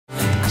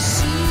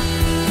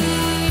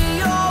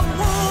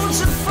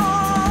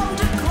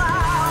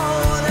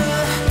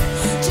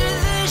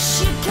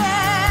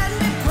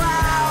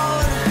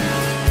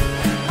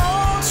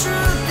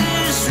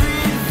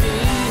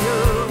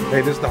Hey,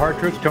 this is The Hard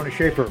Truth. Tony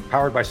Shaffer,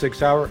 powered by Sig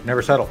Sauer.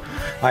 Never settle.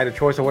 I had a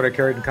choice of what I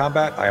carried in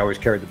combat. I always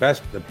carried the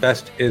best. The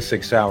best is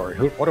Sig Sauer.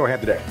 What do I have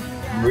today?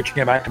 I'm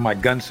reaching back to my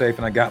gun safe,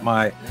 and I got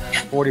my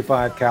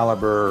 45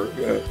 caliber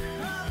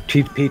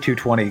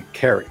P220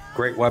 carry.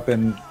 Great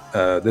weapon.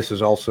 This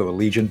is also a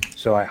Legion,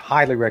 so I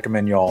highly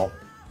recommend y'all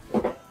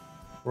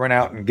run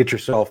out and get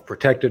yourself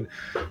protected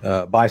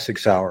by Sig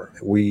Sauer.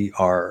 We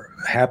are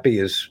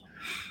happy as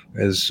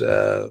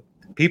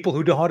people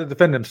who know how to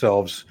defend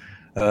themselves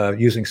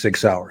using Sig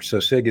Sauer. So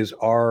Sig is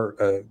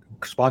our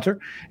sponsor,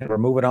 and we're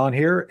moving on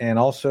here. And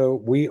also,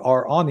 we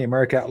are on the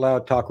America Out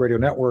Loud Talk Radio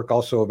Network,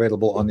 also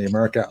available on the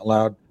America Out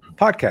Loud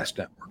Podcast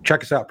Network.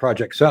 Check us out,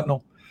 Project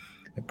Sentinel,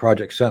 at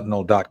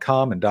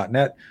projectsentinel.com and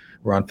 .net.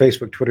 We're on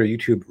Facebook, Twitter,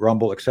 YouTube,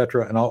 Rumble,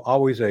 etc. And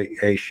always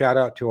a shout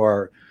out to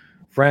our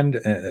friend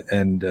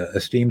and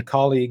esteemed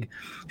colleague,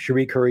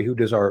 Cherie Curry, who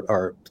does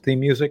our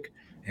theme music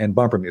and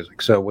bumper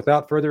music. So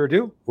without further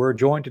ado, we're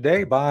joined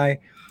today by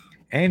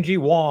Angie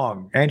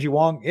Wong. Angie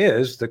Wong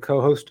is the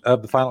co-host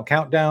of The Final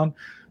Countdown,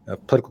 a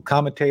political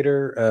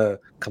commentator,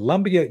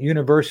 Columbia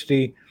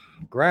University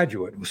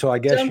graduate. So I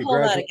guess Don't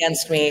hold that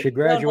against me. She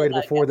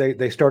graduated before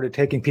they started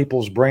taking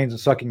people's brains and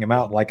sucking them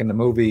out, like in the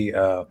movie.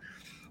 What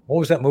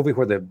was that movie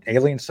where the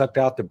aliens sucked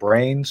out the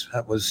brains?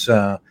 That was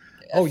a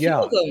few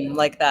of them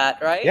like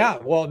that, right? Yeah.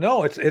 Well,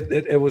 no,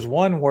 it was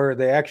one where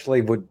they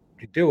actually would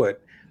do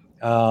it.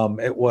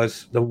 It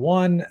was the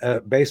one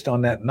based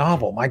on that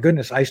novel. My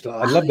goodness, I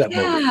love that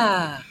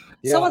movie.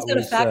 Yeah, someone's going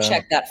to fact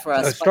check that for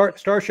us.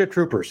 Starship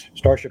Troopers.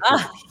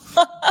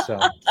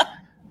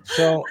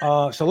 So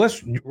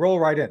let's roll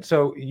right in.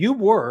 So you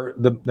were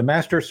the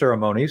master of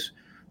ceremonies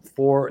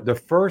for the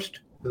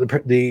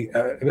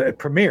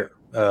premiere.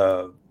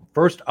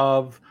 First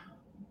of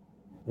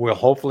will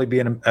hopefully be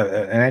an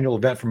annual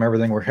event from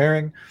everything we're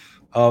hearing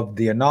of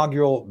the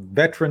inaugural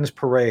Veterans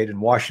Parade in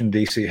Washington,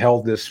 D.C.,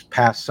 held this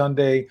past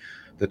Sunday,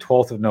 the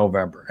 12th of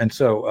November. And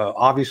so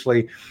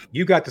obviously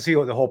you got to see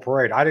the whole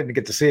parade. I didn't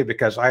get to see it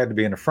because I had to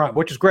be in the front,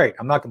 which is great.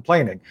 I'm not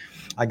complaining.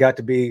 I got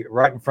to be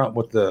right in front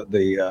with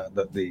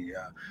the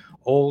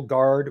old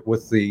guard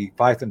with the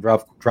fife and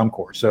drum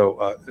corps.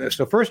 So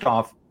first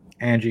off,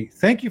 Angie,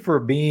 thank you for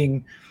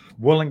being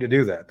willing to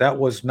do that. That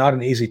was not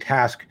an easy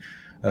task,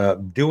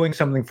 doing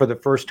something for the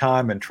first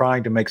time and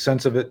trying to make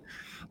sense of it.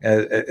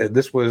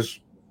 This was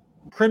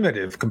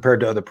primitive compared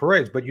to other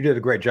parades, but you did a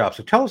great job.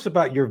 So tell us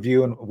about your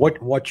view and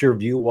what your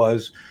view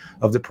was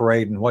of the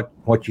parade and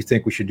what you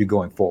think we should do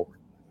going forward.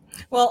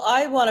 Well,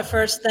 I want to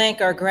first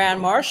thank our Grand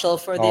Marshal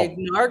for the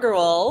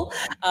inaugural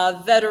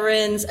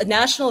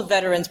National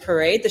Veterans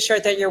Parade, the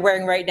shirt that you're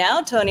wearing right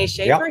now, Tony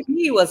Shaffer. Yep.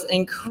 He was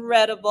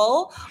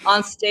incredible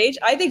on stage.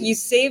 I think you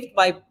saved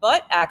my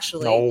butt,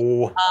 actually.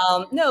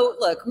 No,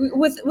 look,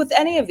 with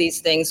any of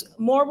these things,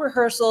 more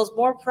rehearsals,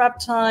 more prep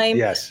time,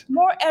 yes,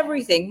 more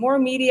everything, more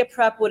media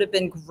prep would have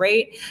been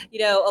great.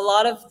 You know, a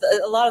lot of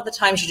the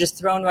times you're just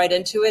thrown right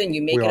into it and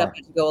you make it up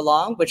as you go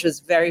along, which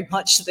was very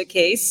much the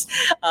case.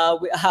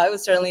 I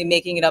was certainly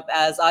making it up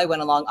as I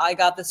went along. I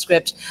got the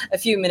script a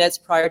few minutes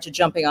prior to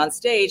jumping on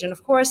stage. And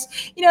of course,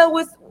 you know,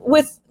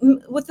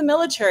 with the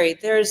military,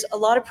 there's a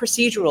lot of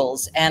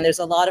procedurals and there's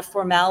a lot of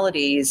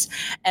formalities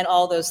and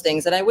all those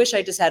things. And I wish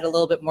I just had a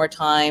little bit more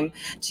time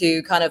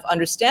to kind of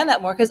understand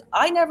that more, because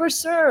I never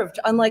served,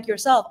 unlike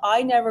yourself.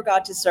 I never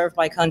got to serve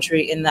my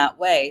country in that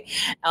way.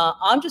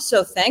 I'm just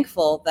so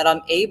thankful that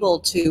I'm able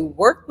to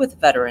work with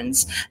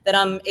veterans, that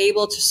I'm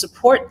able to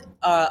support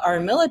our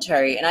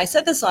military. And I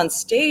said this on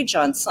stage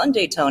on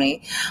Sunday,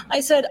 Tony. I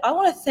said, I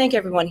want to thank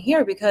everyone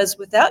here, because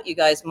without you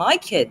guys, my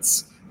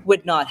kids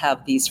would not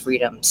have these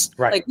freedoms.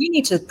 Right. Like, we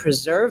need to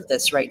preserve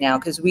this right now,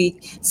 because we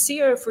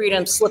see our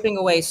freedom slipping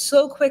away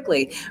so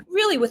quickly,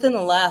 really within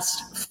the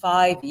last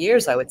 5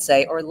 years, I would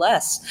say, or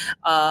less.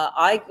 A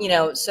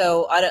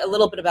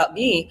little bit about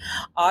me.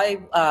 I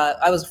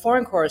was a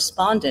foreign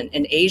correspondent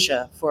in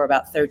Asia for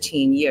about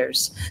 13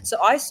 years.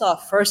 So I saw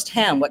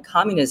firsthand what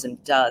communism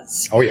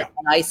does. Oh, yeah.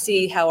 And I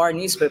see how our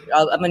newspaper,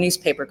 I'm a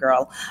newspaper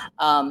girl.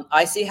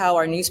 I see how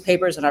our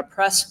newspapers and our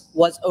press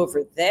was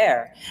over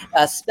there,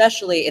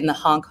 especially in the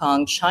Hong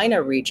Kong,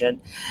 China region.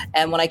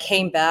 And when I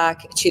came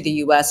back to the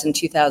US in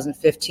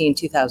 2015,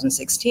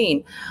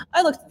 2016,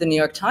 I looked at the New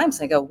York Times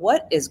and I go,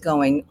 what is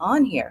going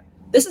on here?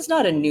 This is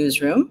not a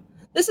newsroom.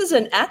 This is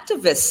an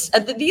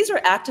activist. These are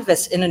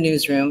activists in a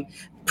newsroom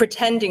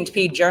pretending to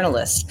be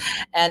journalists.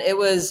 And it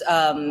was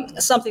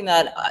something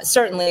that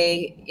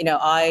certainly, you know,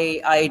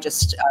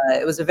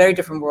 it was a very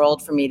different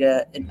world for me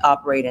to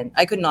operate in.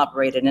 I couldn't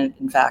operate in it,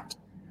 in fact.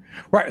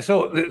 Right.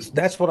 So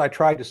that's what I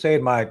tried to say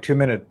in my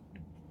 2-minute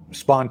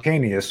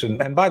spontaneous.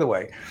 And by the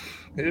way,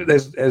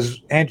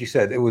 as Angie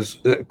said, it was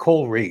a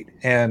cold read,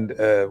 and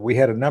we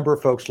had a number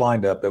of folks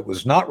lined up. It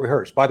was not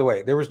rehearsed. By the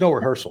way, there was no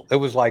rehearsal. It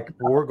was like,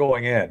 we're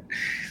going in.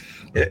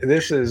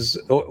 This is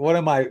one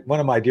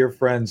of my dear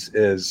friends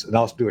is, and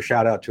I'll do a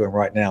shout out to him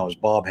right now, is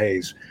Bob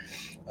Hayes.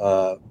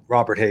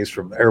 Robert Hayes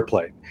from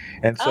Airplane.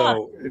 And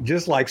so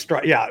just like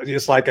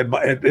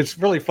it's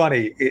really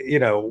funny.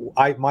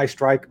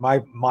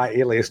 My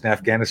alias in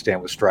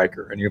Afghanistan was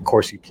Stryker, and of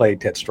course he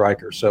played Ted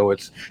Stryker. So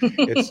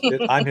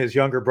I'm his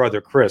younger brother,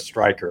 Chris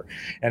Stryker.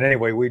 And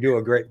anyway, we do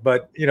a great,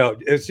 but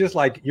it's just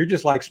like, you're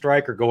just like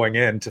Stryker going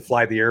in to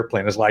fly the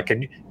airplane. It's like,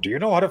 do you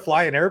know how to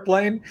fly an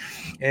airplane?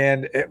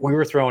 And we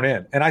were thrown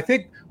in. And I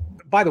think,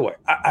 by the way,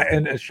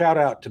 and a shout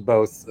out to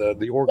both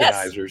the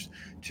organizers,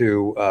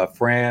 to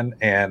Fran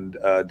and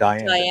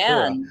Diane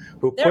Ventura,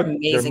 who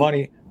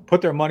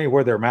put their money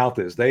where their mouth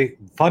is. They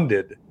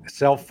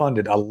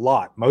self-funded a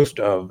lot, most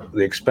of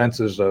the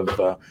expenses of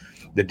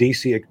the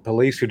DC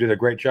police, who did a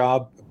great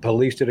job.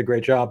 Police did a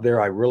great job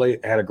there. I really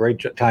had a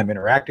great time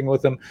interacting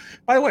with them.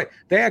 By the way,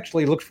 they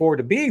actually looked forward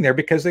to being there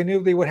because they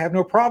knew they would have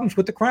no problems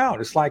with the crowd.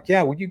 It's like,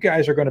 you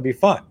guys are going to be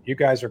fun. You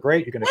guys are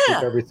great. You're going to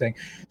keep everything.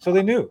 So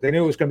they knew it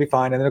was going to be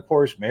fine. And then, of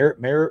course,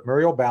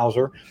 Muriel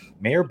Bowser,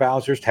 Mayor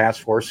Bowser's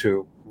task force,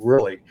 who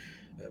really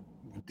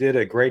did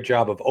a great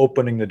job of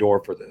opening the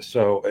door for this.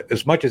 So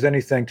as much as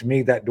anything, to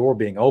me, that door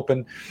being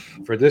open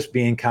for this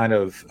being kind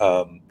of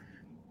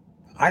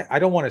I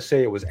don't want to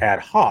say it was ad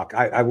hoc.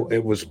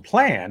 It was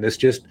planned. It's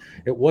just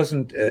it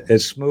wasn't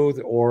as smooth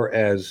or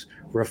as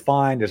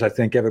refined as I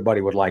think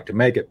everybody would like to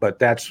make it. But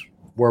that's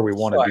where we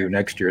want to do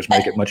next year, is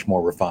make it much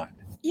more refined.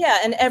 Yeah,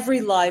 and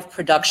every live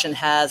production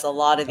has a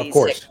lot of these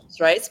hiccups,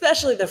 right?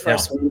 Especially the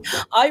first one.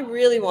 I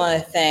really want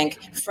to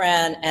thank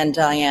Fran and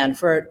Diane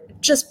for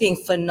just being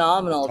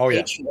phenomenal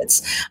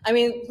patriots. I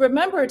mean,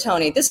 remember,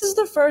 Tony, this is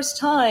the first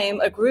time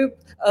a group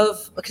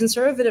of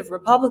conservative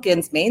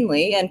Republicans,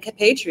 mainly, and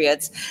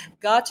patriots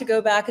got to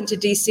go back into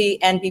DC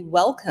and be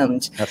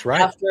welcomed. That's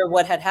right. After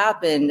what had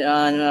happened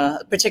on a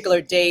particular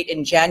date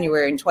in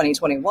January in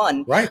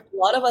 2021. Right. A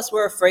lot of us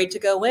were afraid to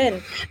go in.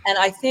 And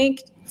I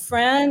think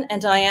Fran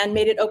and Diane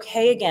made it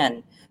okay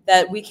again,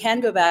 that we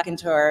can go back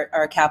into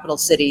our capital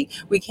city.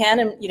 We can,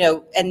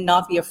 and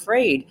not be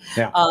afraid.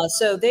 Yeah.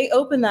 So they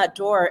opened that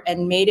door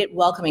and made it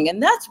welcoming.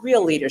 And that's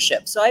real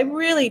leadership. So I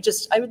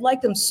would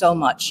like them so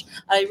much.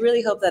 I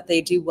really hope that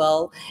they do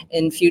well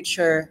in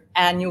future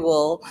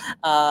annual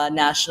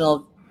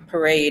national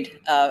parade,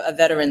 a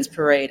veterans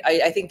parade.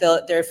 I think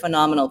they're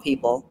phenomenal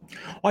people.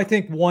 Well, I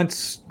think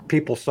once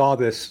people saw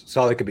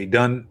it could be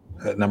done,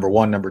 number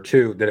one, number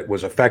two, that it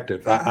was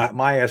effective.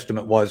 My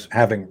estimate was,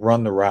 having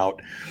run the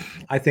route,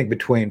 I think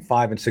between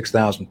 5,000 and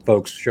 6,000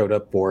 folks showed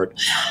up for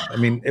it. I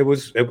mean,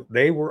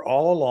 they were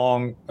all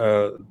along,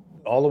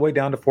 all the way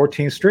down to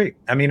 14th Street.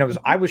 I mean,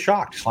 I was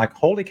shocked. It's like,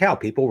 holy cow,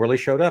 people really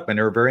showed up, and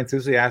they were very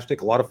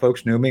enthusiastic. A lot of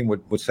folks knew me,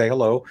 would say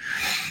hello.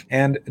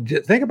 And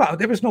think about it,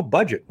 there was no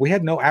budget. We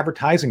had no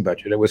advertising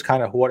budget. It was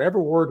kind of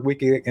whatever word we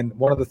could. And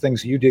one of the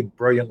things you did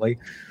brilliantly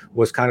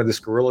was kind of this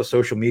guerrilla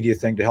social media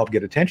thing to help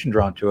get attention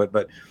drawn to it.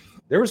 But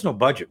there was no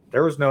budget.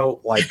 There was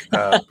no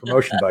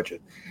promotion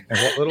budget. And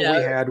what little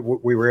we had,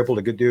 we were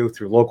able to do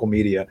through local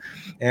media.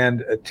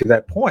 And to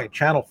that point,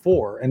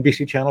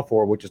 NBC Channel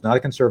 4, which is not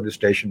a conservative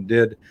station,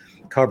 did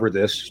cover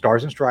this.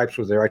 Stars and Stripes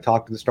was there. I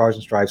talked to the Stars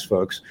and Stripes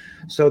folks.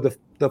 So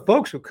the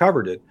folks who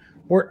covered it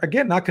were,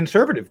 again, not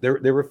conservative.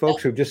 There were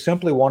folks who just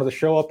simply wanted to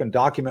show up and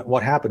document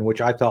what happened,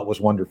 which I thought was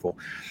wonderful.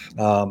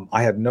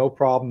 I had no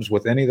problems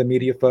with any of the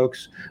media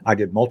folks. I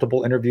did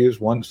multiple interviews.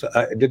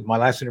 I did my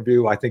last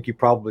interview, I think you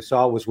probably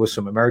saw, was with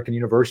some American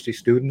University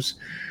students,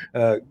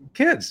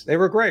 kids. They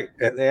were great.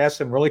 They asked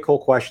some really cool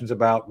questions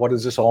about what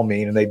does this all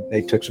mean, and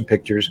they took some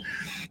pictures,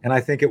 and I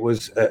think it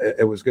was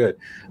good.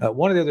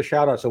 One of the other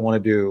shout outs I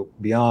want to do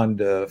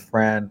beyond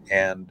Fran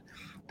and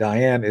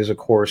Diane is, of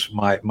course,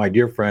 my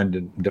dear friend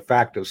and de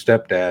facto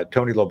stepdad,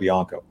 Tony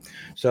LoBianco.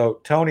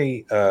 So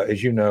Tony,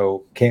 as you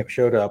know,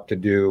 showed up to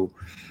do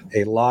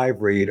a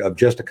live read of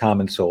Just a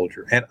Common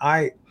Soldier. And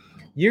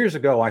years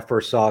ago, I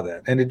first saw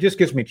that. And it just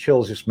gives me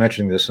chills just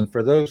mentioning this. And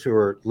for those who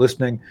are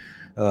listening,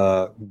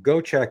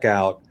 go check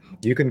out,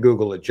 you can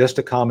Google it, Just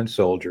a Common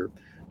Soldier,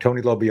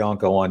 Tony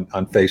LoBianco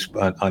on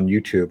Facebook, on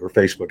YouTube or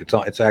Facebook.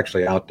 It's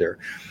actually out there.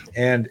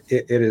 And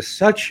it is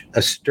such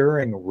a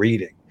stirring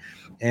reading.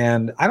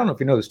 And I don't know if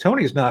you know this,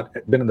 Tony's not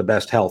been in the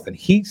best health. And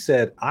he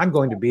said, I'm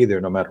going to be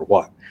there no matter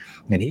what.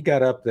 And he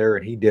got up there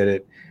and he did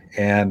it.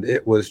 And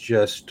it was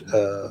just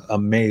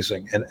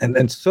amazing.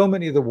 And so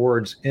many of the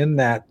words in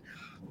that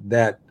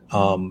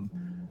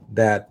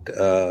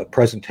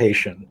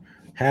presentation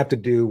have to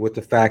do with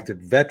the fact that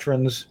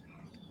veterans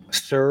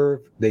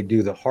serve, they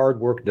do the hard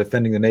work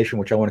defending the nation,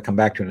 which I want to come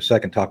back to in a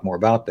second, talk more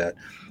about that.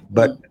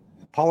 But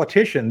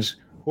politicians,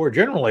 who are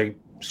generally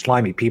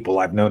slimy people,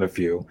 I've known a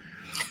few,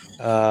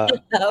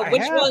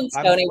 which ones,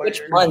 Tony?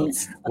 Which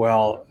ones?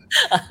 Well,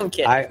 I'm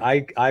kidding.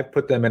 I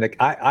put them in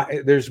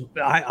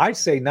I'd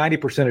say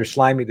 90% are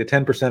slimy. The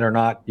 10% are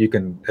not. You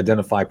can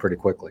identify pretty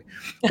quickly.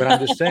 But I'm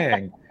just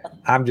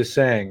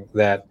saying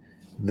that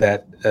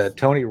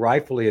Tony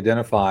rightfully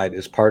identified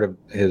as part of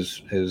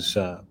his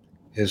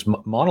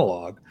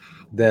monologue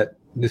that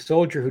the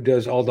soldier who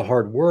does all the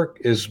hard work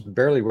is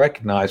barely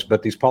recognized,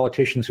 but these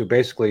politicians who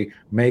basically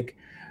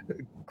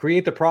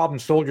create the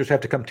problems soldiers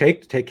have to come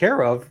take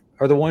care of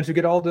are the ones who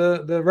get all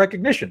the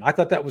recognition. I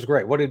thought that was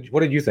great. What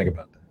did you think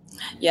about that?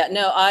 Yeah,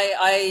 no,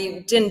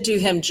 I didn't do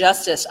him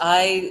justice.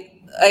 I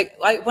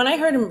when I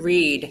heard him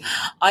read,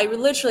 I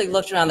literally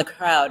looked around the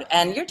crowd,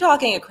 and you're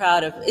talking a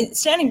crowd of,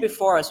 standing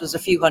before us was a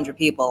few hundred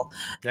people.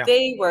 Yeah.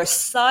 They were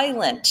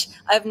silent.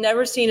 I've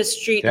never seen a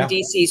street in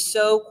DC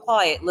so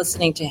quiet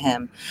listening to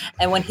him.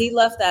 And when he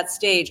left that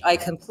stage, I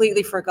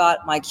completely forgot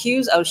my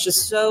cues. I was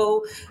just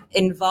so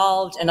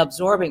involved and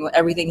absorbing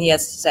everything he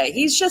has to say.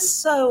 He's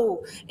just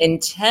so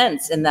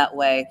intense in that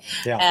way.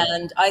 Yeah.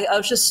 And I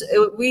was just,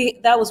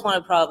 that was one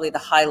of probably the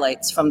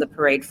highlights from the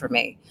parade for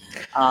me,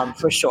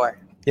 for sure.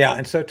 Yeah,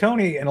 and so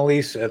Tony and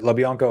Elise at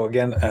LaBianco,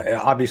 again,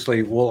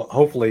 obviously we'll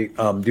hopefully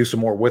do some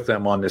more with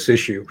them on this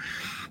issue.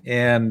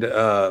 And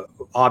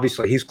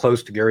obviously he's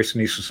close to Gary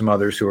Sinise and some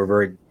others who are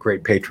very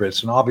great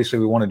patriots. And obviously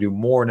we want to do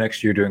more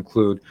next year to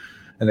include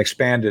an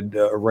expanded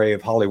array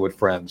of Hollywood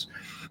friends.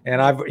 And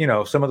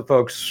some of the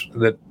folks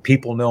that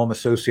people know I'm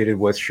associated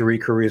with, Cherie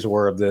Curry is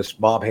aware of this.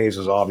 Bob Hayes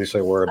is obviously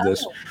aware of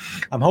this.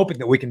 I'm hoping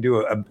that we can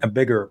do a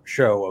bigger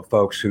show of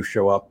folks who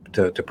show up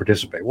to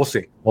participate. We'll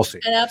see.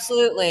 And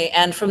absolutely.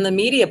 And from the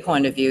media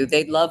point of view,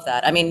 they'd love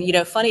that. I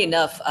mean, funny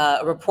enough,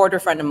 a reporter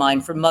friend of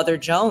mine from Mother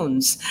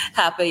Jones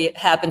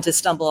happened to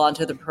stumble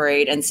onto the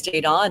parade and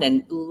stayed on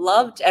and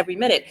loved every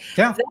minute.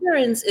 Yeah.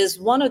 Veterans is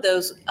one of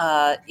those,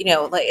 like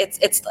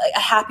it's like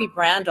a happy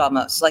brand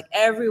almost. Like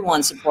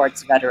everyone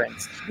supports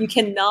veterans. You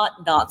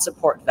cannot not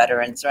support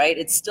veterans, right?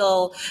 It's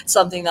still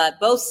something that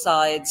both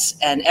sides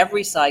and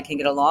every side can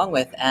get along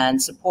with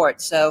and support.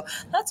 So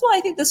that's why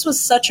I think this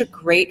was such a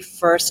great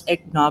first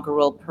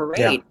inaugural parade.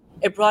 Yeah.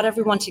 It brought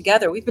everyone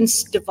together. We've been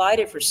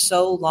divided for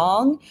so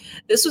long.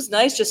 This was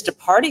nice just to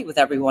party with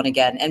everyone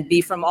again and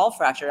be from all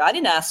fractures. I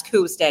didn't ask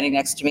who was standing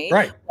next to me,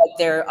 right, what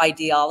their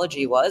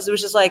ideology was. It was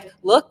just like,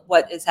 look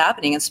what is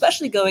happening,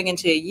 especially going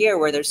into a year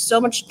where there's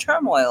so much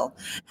turmoil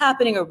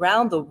happening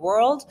around the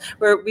world,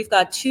 where we've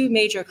got two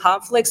major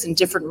conflicts in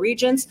different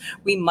regions.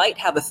 We might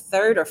have a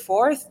third or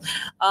fourth.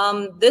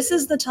 This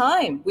is the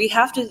time. We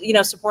have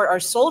to, support our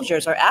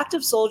soldiers, our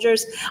active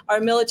soldiers, our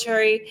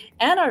military,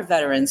 and our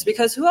veterans,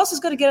 because who else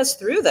is going to get us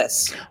through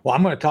this? Well,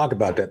 I'm going to talk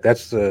about that.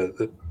 That's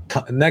the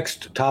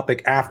next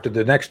topic after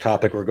the next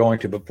topic we're going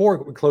to. Before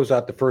we close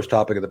out the first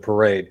topic of the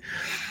parade,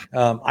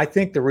 I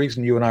think the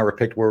reason you and I were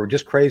picked were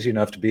just crazy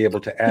enough to be able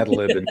to ad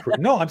lib.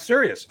 No, I'm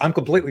serious. I'm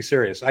completely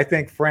serious. I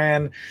think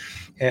Fran,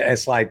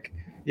 it's like,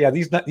 yeah,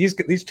 these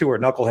two are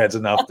knuckleheads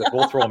enough that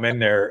we'll throw them in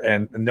there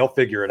and they'll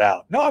figure it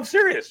out. No, I'm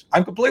serious.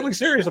 I'm completely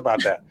serious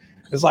about that.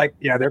 It's like,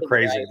 yeah, they're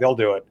crazy. They'll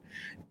do it.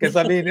 Because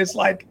it's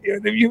like,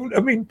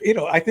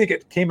 I think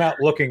it came out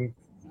looking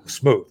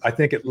smooth. I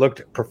think it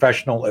looked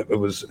professional. It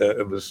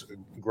was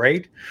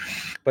great,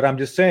 but I'm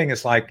just saying,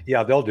 it's like,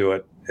 yeah, they'll do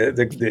it.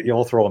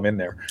 You'll throw them in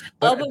there.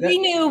 But we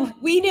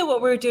knew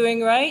what we were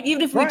doing, right?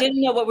 Even if we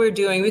didn't know what we were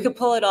doing, we could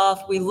pull it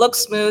off. We looked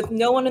smooth.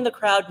 No one in the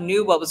crowd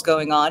knew what was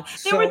going on.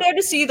 They were there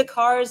to see the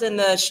cars and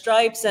the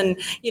stripes and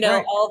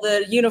all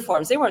the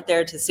uniforms. They weren't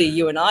there to see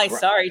you and I. Right.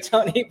 Sorry,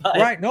 Tony. But.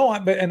 Right. No.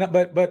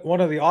 But one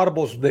of the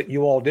audibles that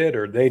you all did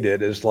or they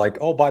did is like,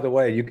 oh, by the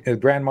way, you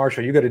Grand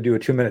Marshal, you got to do a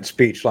 2-minute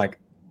speech. Like,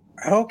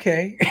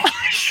 okay,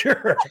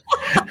 sure.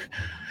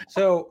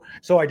 So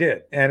I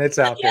did, and it's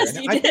out there. Yes,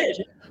 you did.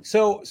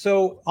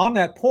 So on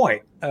that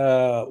point,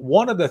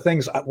 one of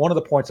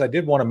the points I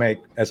did want to make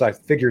as I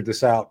figured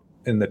this out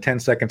in the 10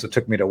 seconds it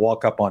took me to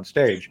walk up on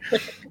stage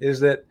is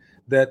that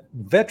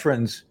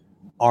veterans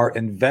are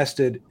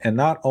invested in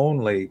not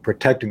only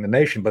protecting the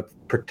nation, but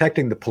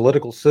protecting the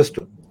political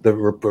system.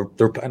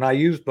 And I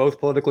use both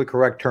politically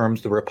correct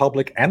terms, the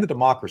republic and the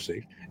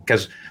democracy,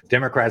 because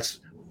Democrats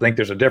think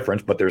there's a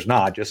difference, but there's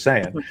not, just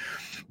saying.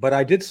 But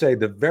I did say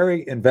the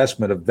very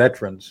investment of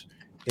veterans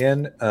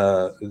in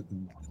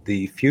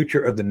the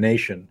future of the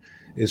nation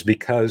is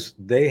because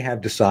they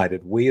have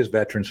decided, we as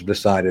veterans have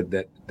decided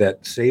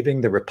that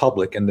saving the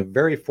republic in the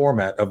very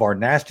format of our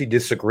nasty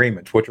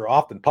disagreements, which are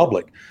often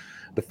public,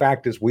 the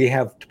fact is we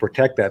have to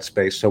protect that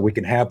space so we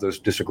can have those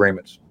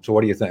disagreements. So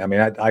what do you think? I mean,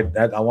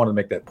 I want to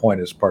make that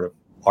point as part of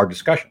our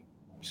discussion.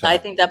 So. I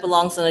think that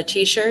belongs on a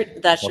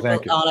T-shirt. That should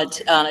be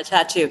on a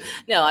tattoo.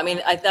 No, I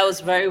mean, that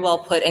was very well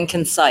put and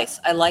concise.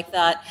 I like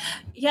that.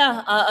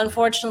 Yeah,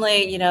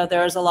 unfortunately,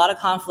 there's a lot of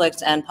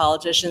conflict, and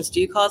politicians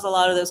do cause a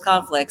lot of those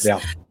conflicts. Yeah.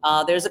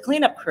 There's a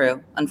cleanup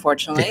crew,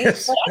 unfortunately.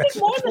 Yes, but I think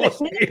more than a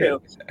cleanup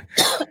crew.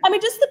 I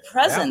mean, just the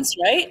presence,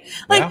 right?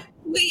 Like,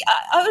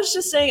 I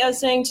was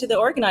saying to the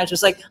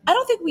organizers, like, I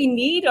don't think we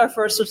need our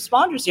first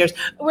responders here.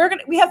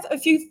 We have a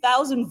few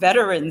thousand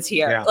veterans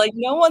here. Yeah. Like,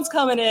 no one's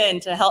coming in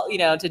to help,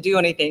 to do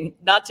anything.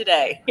 Not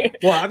today.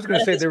 Well, I was going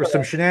to say there were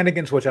some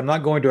shenanigans, which I'm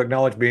not going to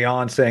acknowledge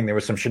beyond saying there were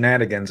some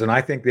shenanigans. And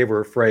I think they were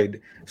afraid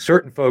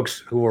certain folks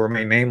who will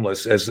remain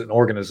nameless as an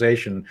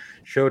organization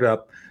showed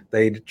up.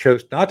 They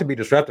chose not to be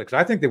disruptive because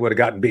I think they would have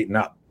gotten beaten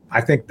up.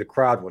 I think the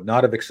crowd would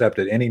not have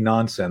accepted any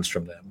nonsense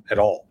from them at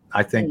all.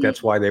 I think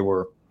that's why they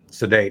were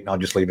sedate, and I'll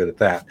just leave it at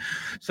that.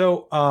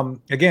 So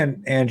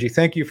again, Angie,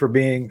 thank you for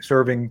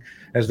serving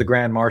as the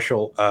Grand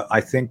Marshal.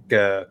 I think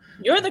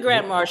you're the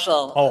Grand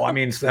Marshal. Oh, I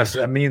mean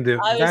the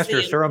Master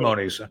of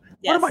Ceremonies.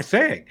 Yes. What am I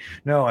saying?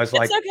 No, I was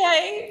like, it's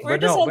okay. We're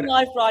just on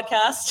live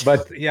broadcast.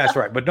 But yeah, that's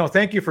right. But no,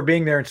 thank you for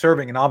being there and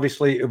serving. And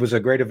obviously, it was a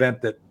great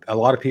event that a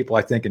lot of people,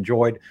 I think,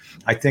 enjoyed.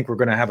 I think we're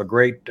going to have a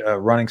great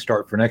running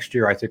start for next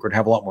year. I think we're going to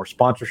have a lot more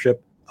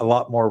sponsorship, a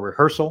lot more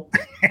rehearsal,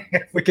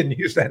 if we can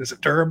use that as a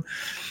term,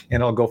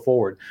 and it'll go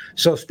forward.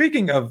 So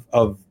speaking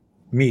of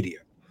media,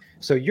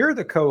 so you're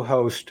the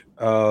co-host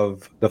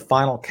of the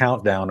Final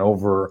Countdown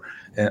over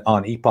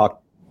on Epoch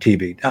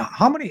TV.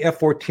 How many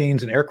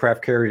F-14s and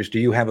aircraft carriers do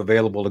you have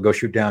available to go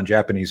shoot down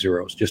Japanese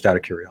Zeros, just out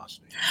of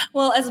curiosity?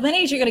 Well, as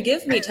many as you're going to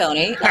give me,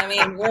 Tony. I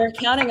mean, we're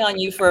counting on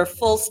you for a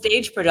full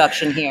stage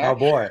production here. Oh,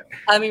 boy.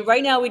 I mean,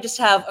 right now we just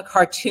have a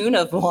cartoon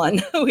of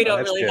one. We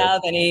don't really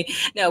have any.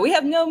 No, we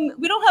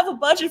don't have a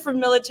budget for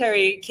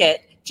military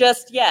kit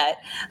just yet.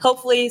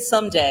 Hopefully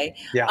someday.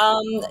 Yeah.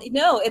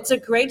 No, it's a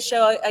great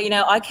show.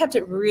 I kept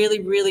it really,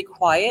 really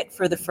quiet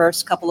for the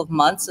first couple of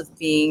months of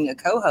being a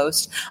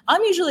co-host. I'm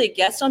usually a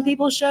guest on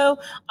people's show.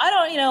 I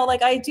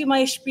don't, I do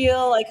my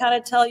spiel. I kind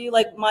of tell you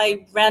like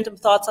my random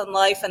thoughts on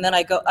life, and then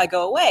I go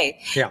away.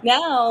 Yeah.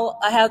 Now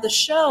I have the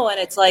show, and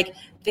it's like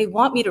they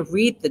want me to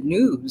read the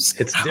news.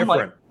 It's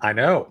different. I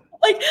know.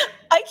 Like,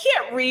 I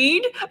can't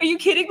read. Are you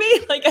kidding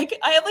me? Like,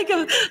 I have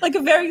like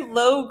a very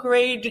low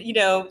grade,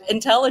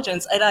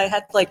 intelligence, and I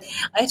had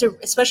to,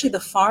 especially the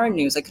foreign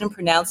news. I couldn't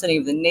pronounce any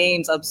of the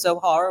names. I'm so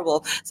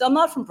horrible. So I'm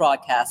not from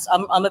broadcast.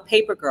 I'm a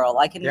paper girl.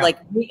 I can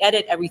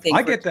re-edit everything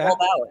for 12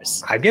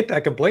 hours. I get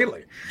that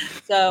completely.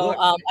 So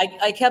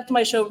I kept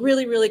my show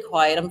really, really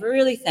quiet. I'm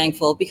really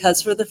thankful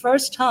because for the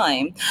first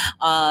time,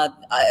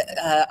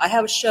 I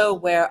have a show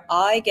where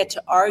I get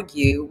to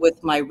argue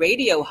with my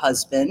radio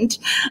husband.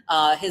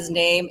 His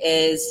name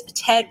is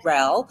Ted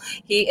Rell.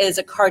 He is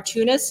a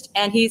cartoonist,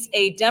 and he's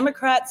a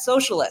Democrat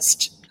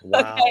socialist.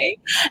 Wow. Okay,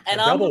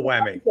 and I'm double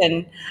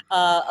whammy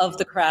of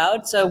the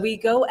crowd. So we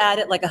go at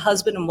it like a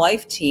husband and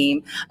wife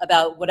team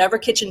about whatever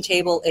kitchen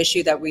table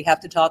issue that we have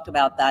to talk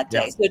about that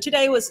day. Yeah. So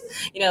today was,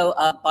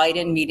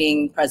 Biden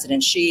meeting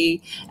President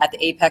Xi at the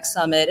APEC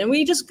summit, and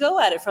we just go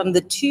at it from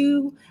the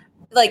two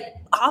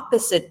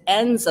opposite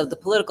ends of the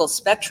political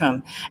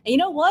spectrum. And you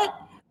know what?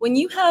 When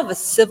you have a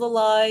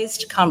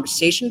civilized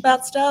conversation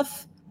about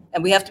stuff,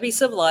 and we have to be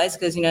civilized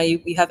because,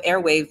 you have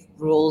airwave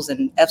rules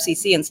and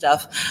FCC and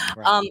stuff,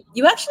 right.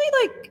 You actually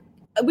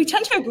we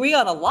tend to agree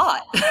on a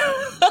lot.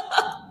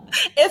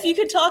 If you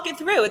could talk it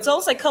through, it's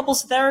almost like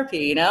couples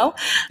therapy,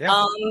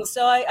 Yeah.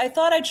 So I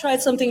thought I'd try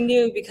something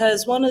new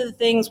because one of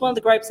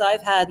the gripes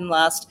I've had in the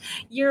last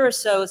year or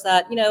so is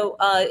that,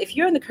 if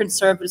you're in the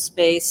conservative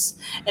space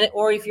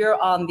or if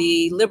you're on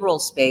the liberal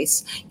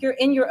space, you're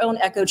in your own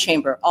echo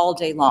chamber all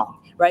day long.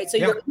 Right. So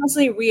you're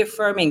constantly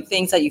reaffirming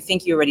things that you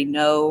think you already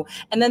know.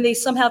 And then they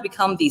somehow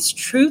become these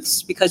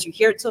truths because you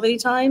hear it so many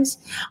times.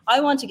 I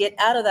want to get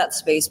out of that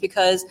space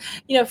because,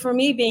 for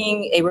me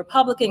being a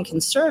Republican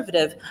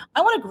conservative,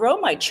 I want to grow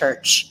my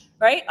church.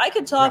 Right. I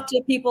could talk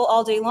to people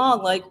all day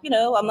long,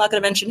 I'm not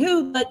going to mention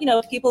who, but,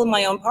 people in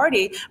my own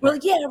party were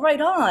like, yeah,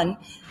 right on.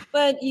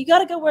 But you got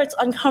to go where it's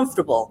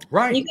uncomfortable.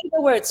 Right. You got to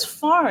go where it's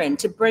foreign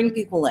to bring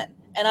people in.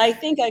 And I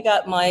think I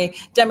got my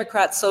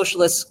Democrat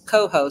socialist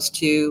co-host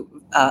to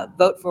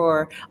vote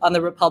for on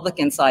the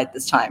Republican side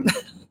this time.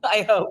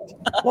 I hope.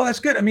 Well, that's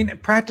good. I mean,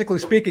 practically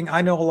speaking,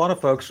 I know a lot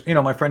of folks,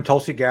 my friend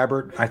Tulsi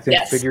Gabbard, I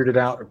think figured it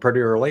out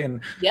pretty early.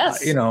 And,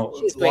 she's a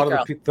lot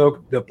of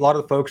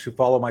the folks who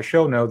follow my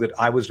show know that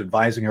I was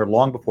advising her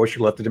long before she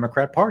left the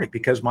Democrat Party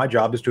because my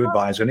job is to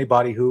advise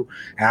anybody who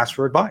asks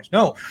for advice.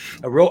 No,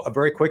 a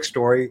very quick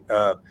story.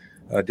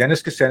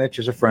 Dennis Kucinich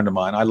is a friend of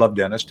mine. I love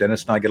Dennis.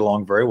 Dennis and I get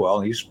along very well.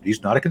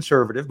 He's not a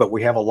conservative, but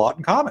we have a lot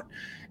in common.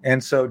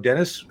 And so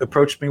Dennis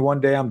approached me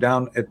one day. I'm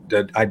down at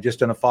I'd just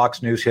done a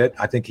Fox News hit.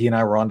 I think he and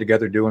I were on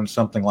together doing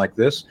something like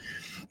this.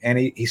 And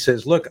he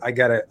says, "Look, I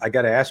gotta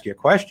ask you a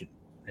question."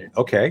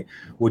 Okay,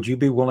 would you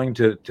be willing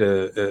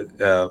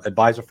to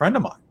advise a friend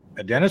of mine,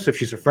 Dennis? If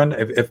she's a friend,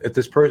 if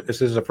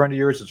this is a friend of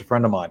yours, it's a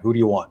friend of mine. Who do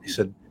you want? He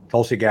said,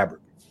 Tulsi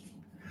Gabbard.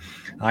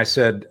 I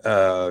said,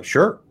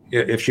 sure.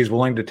 If she's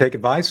willing to take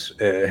advice,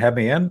 have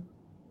me in,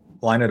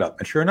 line it up.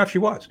 And sure enough, she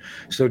was.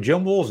 So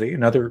Jim Woolsey,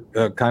 another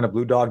kind of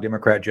blue dog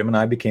Democrat, Jim and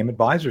I became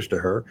advisors to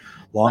her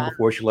long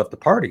before she left the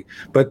party.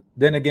 But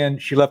then again,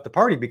 she left the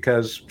party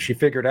because she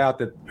figured out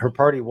that her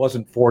party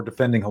wasn't for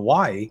defending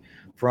Hawaii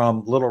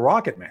from Little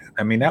Rocket Man.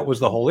 I mean, that was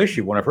the whole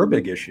issue, one of her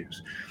big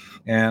issues.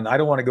 And I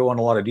don't want to go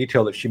into a lot of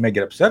detail that she may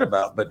get upset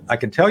about, but I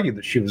can tell you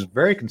that she was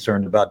very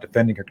concerned about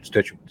defending her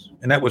constituents.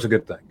 And that was a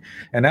good thing.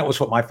 And that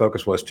was what my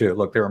focus was, too.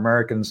 Look, they're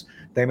Americans.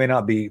 They may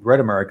not be red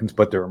Americans,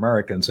 but they're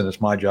Americans. And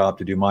it's my job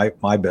to do my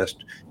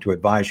best to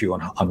advise you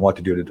on what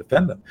to do to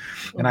defend them.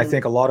 Mm-hmm. And I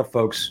think a lot of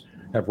folks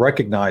have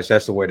recognized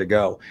that's the way to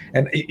go.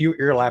 And you're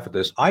going to laugh at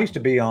this. I used to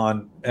be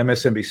on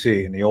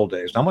MSNBC in the old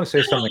days. And I'm going to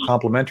say something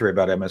complimentary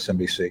about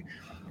MSNBC.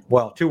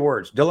 Well, two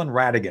words, Dylan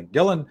Radigan.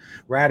 Dylan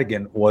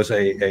Radigan was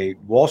a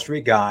Wall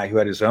Street guy who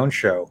had his own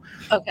show.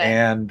 Okay.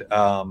 And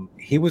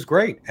he was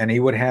great. And he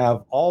would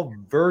have all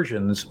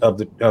versions of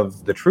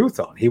the truth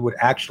on. He would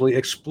actually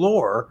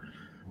explore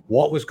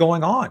what was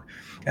going on.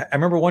 I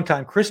remember one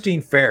time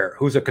Christine Fair,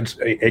 who's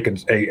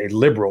a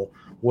liberal,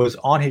 was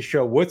on his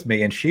show with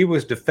me, and she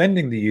was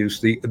defending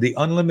the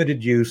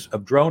unlimited use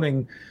of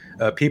droning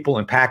people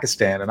in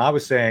Pakistan. And I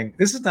was saying,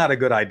 this is not a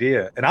good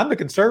idea. And I'm the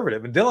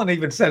conservative. And Dylan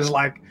even says,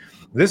 like,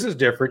 this is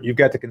different. You've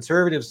got the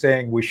conservatives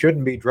saying we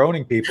shouldn't be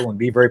droning people and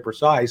be very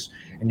precise.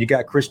 And you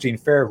got Christine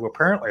Fair, who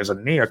apparently is a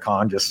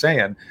neocon, just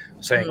saying,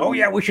 oh,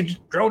 yeah, we should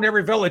drone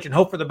every village and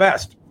hope for the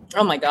best.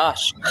 Oh, my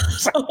gosh.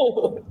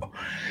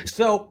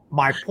 So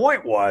my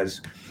point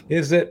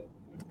is that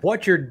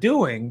what you're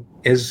doing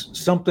is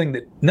something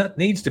that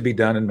needs to be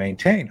done and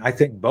maintained. I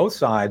think both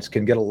sides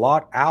can get a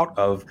lot out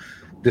of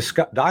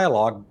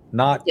dialogue,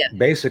 not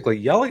basically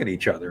yelling at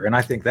each other. And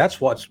I think that's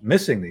what's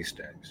missing these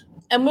days.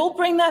 And we'll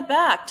bring that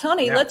back.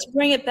 Tony, let's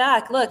bring it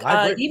back. Look,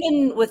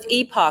 even with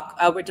Epoch,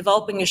 we're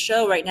developing a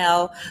show right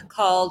now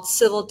called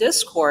Civil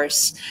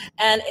Discourse.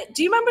 And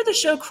do you remember the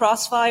show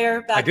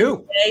Crossfire back in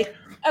the day?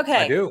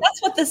 Okay,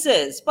 that's what this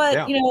is.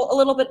 But, you know, a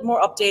little bit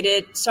more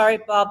updated. Sorry,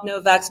 Bob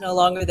Novak's no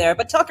longer there.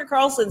 But Tucker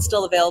Carlson's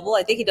still available.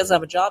 I think he doesn't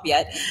have a job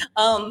yet.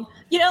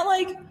 You know,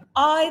 like,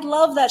 I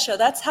love that show.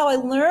 That's how I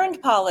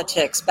learned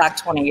politics back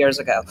 20 years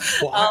ago.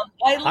 Well,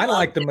 I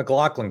like the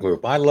McLaughlin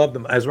group. I love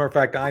them. As a matter of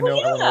fact, I know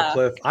Eleanor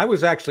Cliff. I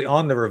was actually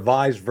on the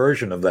revised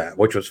version of that,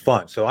 which was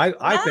fun. So I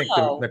think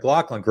the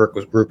McLaughlin group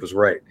was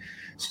great.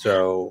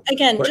 So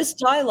again, just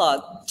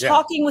dialogue,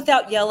 talking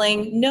without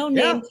yelling, no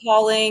name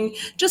calling,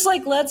 just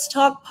like, let's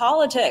talk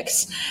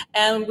politics.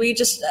 And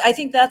I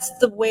think that's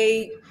the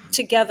way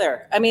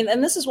together. I mean,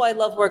 and this is why I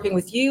love working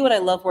with you, and I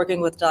love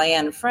working with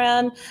Diane and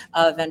Fran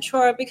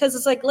Ventura, because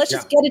it's like, let's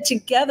just get it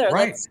together.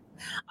 Right.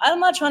 I'm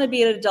not trying to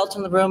be an adult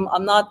in the room.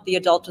 I'm not the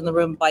adult in the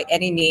room by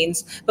any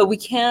means, but we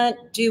can't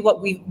do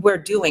what we're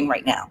doing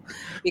right now,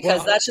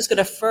 because that's just going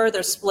to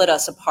further split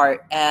us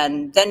apart.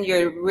 And then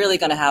you're really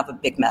going to have a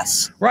big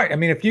mess. Right. I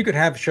mean, if you could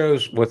have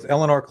shows with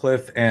Eleanor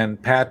Cliff and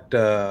Pat,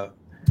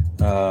 oh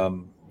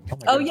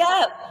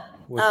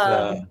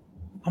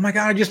my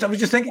God! I was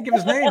just thinking of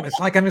his name. It's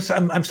like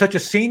I'm such a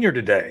senior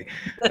today.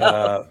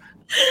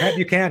 Pat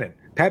Buchanan.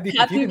 Pat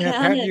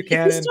Buchanan.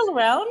 Is he still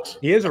around?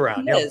 He is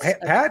around.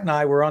 Pat and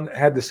I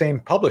had the same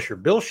publisher,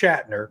 Bill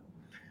Shatner.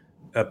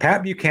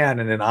 Pat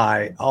Buchanan and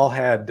I all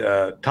had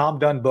Tom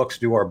Dunn Books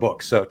do our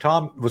books. So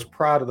Tom was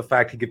proud of the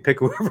fact he could pick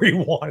whoever he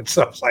wanted.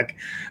 So it's like,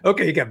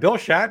 okay, you got Bill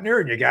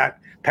Shatner and you got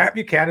Pat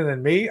Buchanan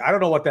and me. I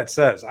don't know what that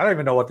says. I don't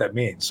even know what that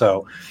means.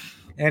 So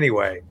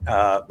anyway,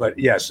 but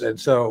yes, and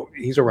so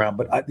he's around.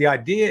 But the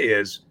idea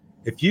is,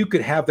 if you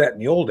could have that in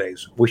the old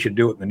days, we should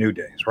do it in the new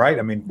days, right?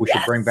 I mean, we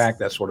should bring back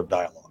that sort of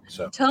dialogue.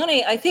 So,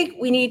 Tony, I think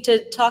we need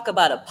to talk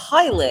about a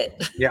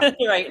pilot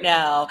right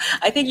now.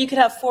 I think you could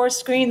have 4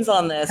 screens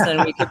on this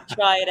and we could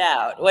try it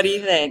out. What do you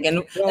think?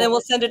 And then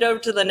we'll send it over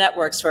to the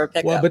networks for a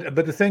pickup. Well,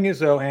 but the thing is,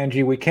 though,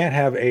 Angie, we can't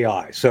have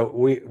AI. So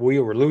we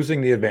were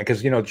losing the advantage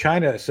because, you know,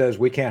 China says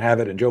we can't have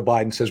it and Joe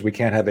Biden says we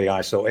can't have AI.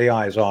 So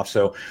AI is off.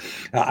 So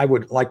I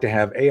would like to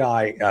have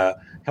AI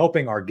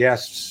helping our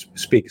guests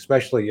speak,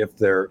 especially if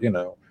they're, you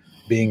know,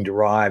 being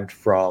derived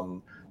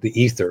from the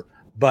ether.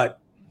 But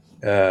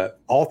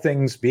all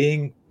things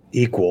being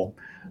equal,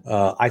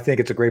 I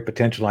think it's a great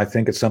potential. I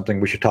think it's something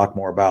we should talk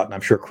more about. And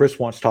I'm sure Chris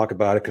wants to talk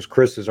about it because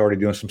Chris is already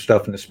doing some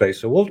stuff in the space.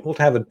 So we'll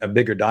have a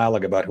bigger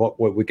dialogue about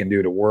what we can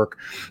do to work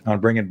on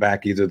bringing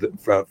back either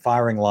the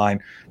firing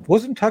line.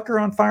 Wasn't Tucker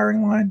on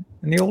firing line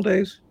in the old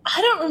days?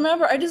 I don't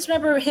remember. I just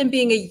remember him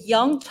being a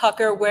young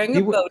Tucker wearing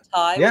a bow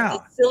tie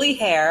with his silly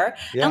hair.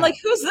 Yeah. I'm like,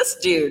 who's this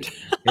dude?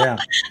 Yeah.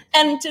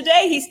 And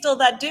today he's still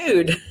that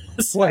dude.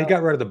 So. Well, he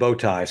got rid of the bow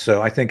tie,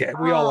 so I think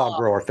we all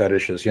outgrow our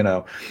fetishes. You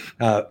know,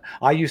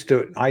 I used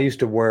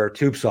to wear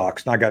tube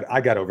socks, and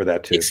I got over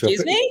that too.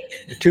 Excuse me?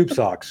 Tube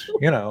socks.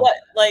 You know, what,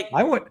 like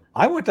I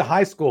went to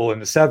high school in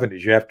the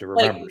 70s. You have to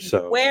remember. Like,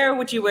 so where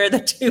would you wear the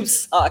tube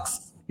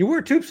socks? You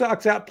wear tube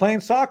socks out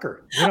playing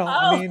soccer. You know,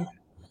 I mean.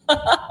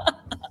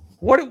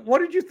 What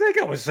did you think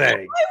I was saying?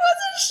 I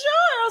wasn't sure.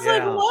 I was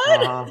like,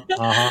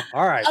 what?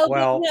 All right.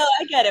 Well, no,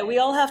 I get it. We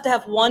all have to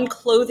have one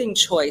clothing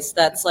choice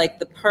that's like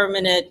the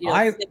permanent thing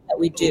that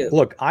we do.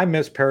 Look, I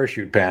miss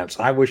parachute pants.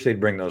 I wish they'd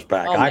bring those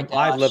back.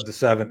 I loved the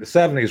 70s. The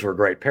 70s were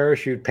great.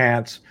 Parachute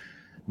pants.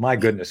 My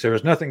goodness, there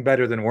was nothing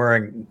better than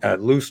wearing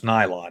loose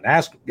nylon.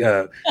 Ask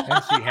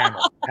MC Hammer.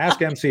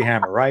 Ask MC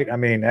Hammer, right? I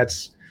mean,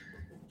 that's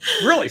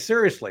really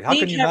seriously. How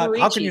can you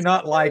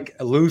not like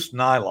loose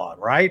nylon,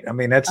 right? I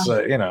mean, that's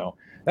you know.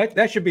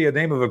 That should be a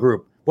name of a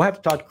group. We'll have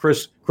to talk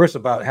to Chris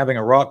about having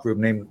a rock group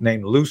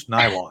named Loose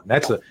Nylon.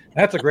 That's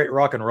a great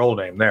rock and roll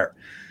name there.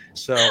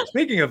 So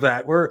speaking of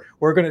that, we're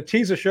going to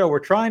tease a show. We're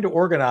trying to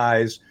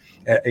organize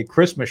a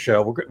Christmas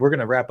show. We're going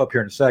to wrap up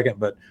here in a second,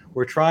 but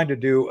we're trying to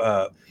do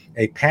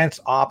a pants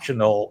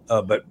optional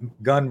but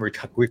gun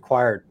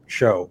required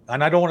show.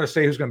 And I don't want to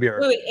say who's going to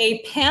be a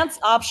pants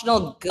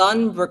optional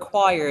gun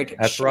required.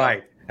 That's show.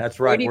 right. That's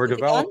right. We're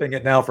developing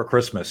it now for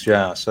Christmas.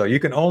 Yeah. So you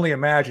can only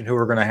imagine who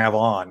we're going to have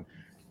on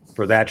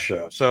for that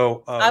show.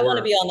 So I want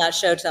to be on that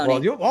show,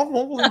 Tony. Well,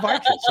 we'll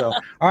invite you. So,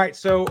 all right.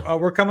 So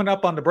we're coming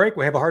up on the break.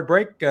 We have a hard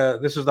break.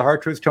 This is The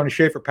Hard Truth. Tony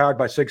Shaffer, powered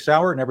by Sig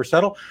Sauer. Never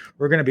settle.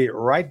 We're going to be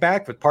right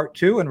back with part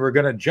 2, and we're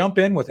going to jump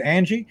in with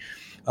Angie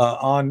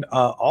on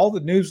all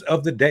the news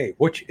of the day,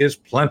 which is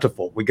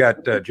plentiful. We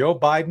got Joe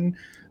Biden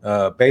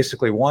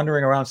basically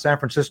wandering around San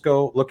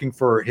Francisco looking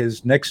for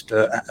his next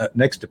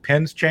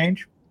depends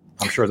change.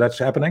 I'm sure that's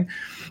happening.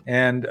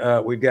 And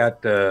we've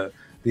got the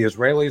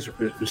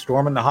Israelis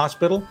storming the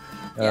hospital.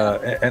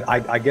 And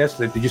I guess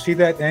did you see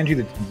that,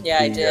 Angie?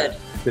 I did.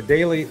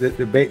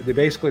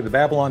 Basically the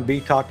Babylon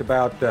Bee talked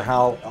about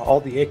how all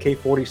the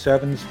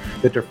AK-47s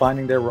that they're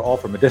finding there were all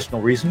for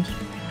medicinal reasons.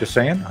 Just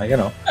saying,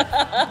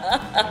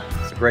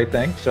 it's a great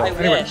thing. So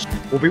anyway,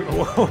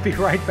 we'll be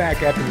right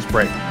back after this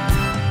break.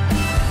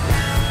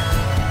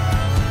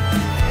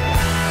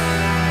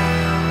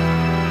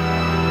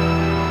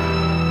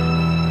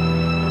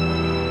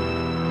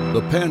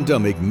 The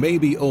pandemic may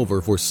be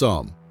over for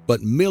some,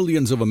 but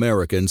millions of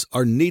Americans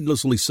are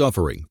needlessly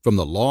suffering from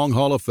the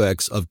long-haul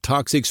effects of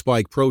toxic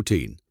spike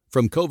protein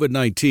from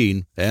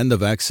COVID-19 and the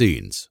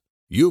vaccines.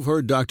 You've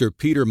heard Dr.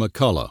 Peter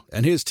McCullough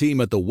and his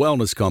team at the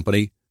Wellness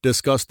Company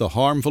discuss the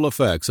harmful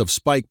effects of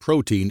spike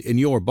protein in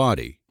your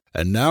body.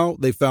 And now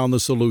they found the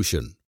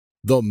solution: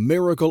 the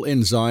miracle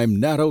enzyme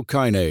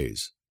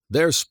nattokinase.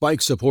 Their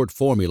spike support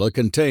formula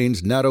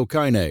contains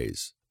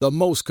nattokinase, the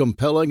most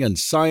compelling and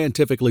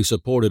scientifically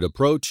supported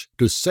approach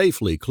to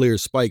safely clear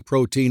spike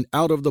protein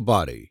out of the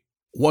body.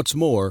 What's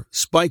more,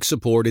 spike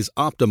support is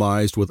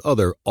optimized with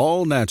other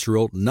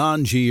all-natural,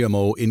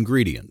 non-GMO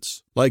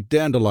ingredients, like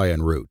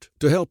dandelion root,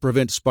 to help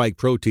prevent spike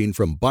protein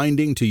from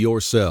binding to your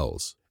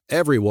cells.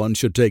 Everyone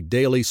should take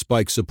daily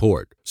spike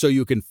support so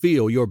you can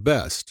feel your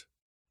best.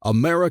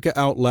 America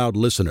Out Loud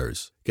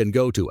listeners can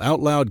go to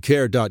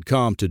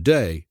OutLoudCare.com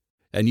today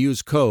and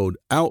use code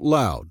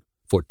OUTLOUD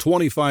for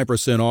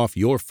 25% off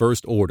your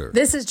first order.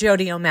 This is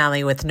Jody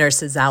O'Malley with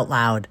Nurses Out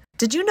Loud.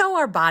 Did you know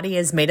our body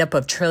is made up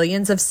of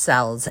trillions of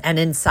cells, and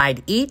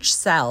inside each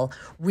cell,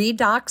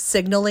 redox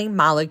signaling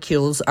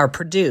molecules are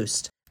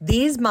produced?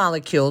 These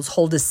molecules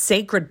hold a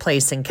sacred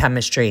place in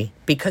chemistry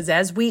because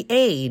as we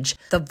age,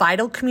 the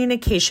vital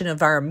communication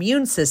of our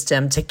immune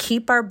system to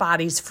keep our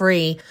bodies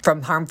free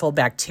from harmful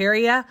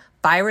bacteria,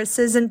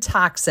 viruses, and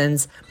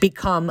toxins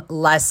become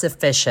less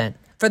efficient.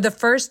 For the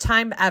first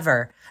time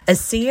ever,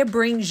 ASEA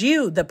brings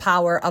you the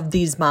power of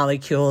these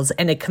molecules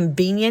in a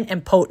convenient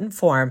and potent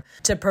form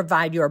to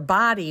provide your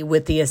body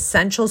with the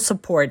essential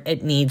support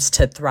it needs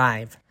to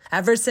thrive.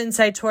 Ever since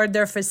I toured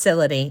their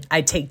facility,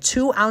 I take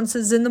 2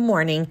 ounces in the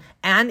morning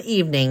and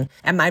evening,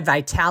 and my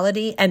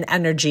vitality and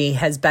energy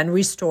has been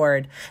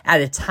restored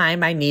at a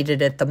time I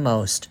needed it the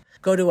most.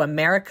 Go to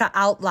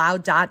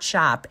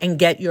AmericaOutloud.shop and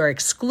get your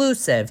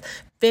exclusive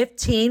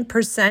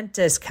 15%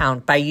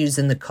 discount by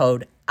using the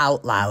code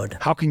OUTLOUD.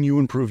 How can you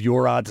improve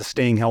your odds of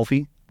staying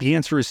healthy? The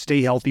answer is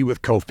stay healthy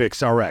with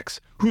Cofix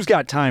RX. Who's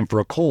got time for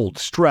a cold,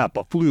 strep,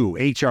 a flu,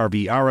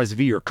 HRV,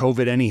 RSV, or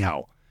COVID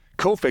anyhow?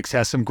 Cofix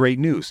has some great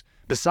news.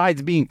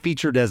 Besides being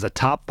featured as a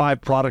top 5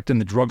 product in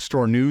the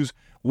drugstore news,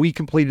 we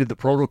completed the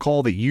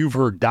protocol that you've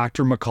heard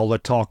Dr.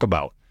 McCullough talk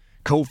about.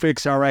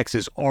 Cofix RX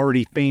is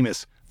already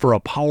famous for a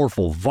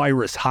powerful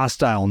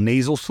virus-hostile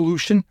nasal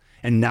solution,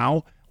 and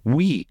now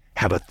we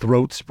have a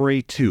throat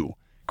spray too.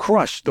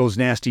 Crush those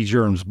nasty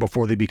germs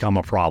before they become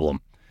a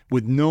problem.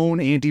 With known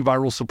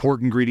antiviral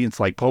support ingredients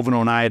like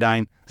povidone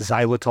iodine,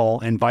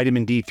 xylitol, and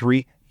vitamin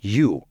D3,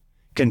 you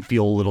can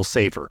feel a little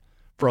safer.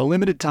 For a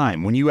limited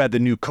time, when you add the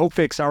new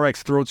Cofix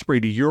RX throat spray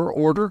to your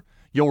order,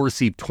 you'll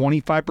receive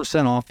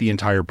 25% off the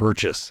entire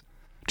purchase.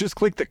 Just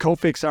click the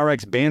Cofix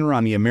RX banner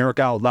on the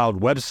America Out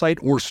Loud website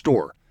or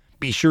store.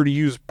 Be sure to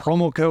use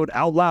promo code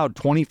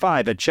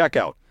OUTLOUD25 at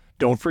checkout.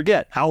 Don't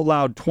forget,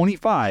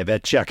 OUTLOUD25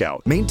 at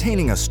checkout.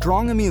 Maintaining a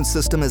strong immune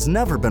system has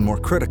never been more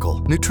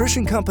critical.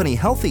 Nutrition company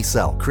Healthy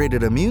Cell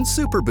created Immune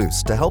Super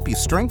Boost to help you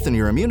strengthen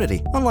your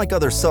immunity. Unlike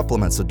other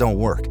supplements that don't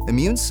work,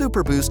 Immune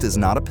Super Boost is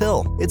not a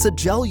pill. It's a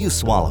gel you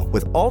swallow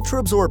with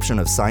ultra-absorption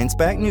of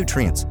science-backed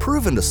nutrients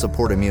proven to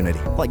support immunity,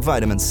 like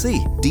vitamin C,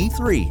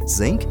 D3,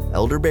 zinc,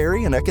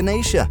 elderberry, and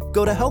echinacea.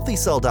 Go to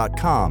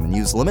HealthyCell.com and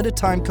use limited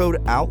time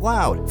code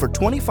OUTLOUD for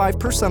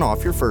 25%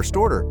 off your first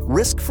order.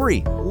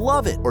 Risk-free.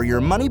 Love it or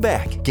your money back.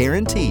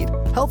 Guaranteed.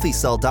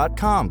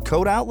 HealthyCell.com,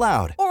 code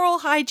OUTLOUD. Oral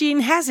hygiene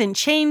hasn't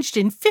changed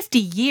in 50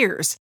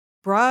 years.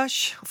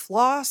 Brush,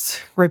 floss,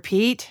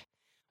 repeat.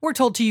 We're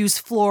told to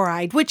use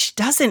fluoride, which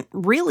doesn't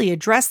really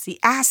address the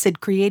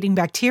acid-creating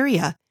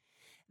bacteria.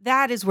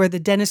 That is where the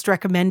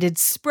dentist-recommended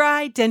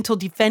Spry Dental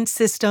Defense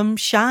System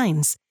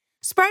shines.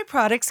 Spry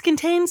products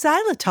contain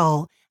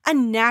xylitol, a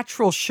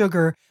natural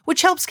sugar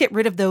which helps get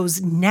rid of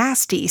those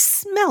nasty,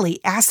 smelly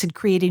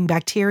acid-creating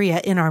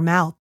bacteria in our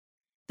mouth.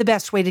 The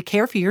best way to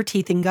care for your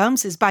teeth and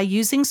gums is by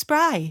using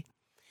Spry.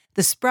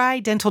 The Spry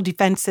Dental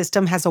Defense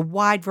System has a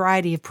wide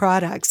variety of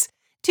products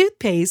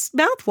toothpaste,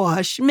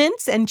 mouthwash,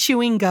 mints, and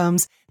chewing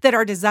gums that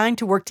are designed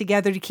to work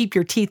together to keep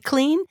your teeth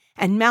clean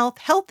and mouth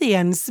healthy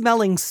and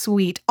smelling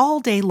sweet all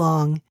day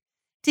long.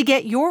 To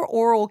get your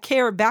oral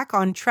care back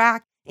on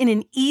track in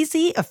an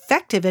easy,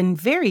 effective, and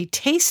very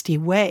tasty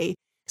way,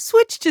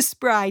 switch to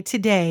Spry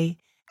today.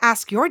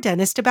 Ask your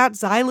dentist about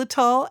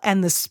xylitol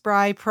and the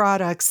Spry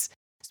products.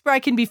 Spry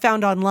can be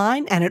found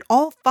online and at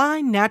all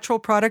fine natural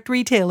product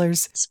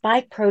retailers.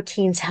 Spike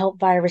proteins help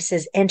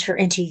viruses enter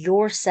into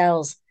your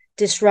cells,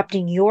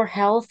 disrupting your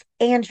health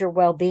and your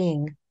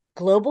well-being.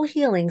 Global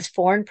Healing's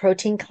Foreign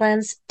Protein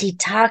Cleanse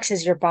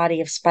detoxes your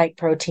body of spike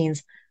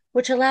proteins,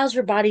 which allows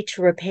your body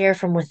to repair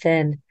from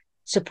within,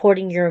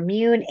 supporting your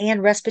immune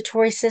and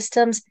respiratory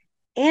systems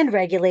and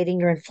regulating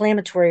your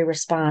inflammatory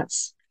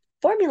response.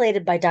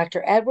 Formulated by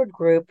Dr. Edward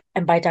Group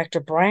and by Dr.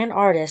 Brian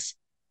Ardis,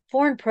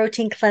 Foreign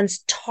Protein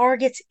Cleanse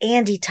targets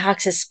and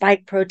detoxes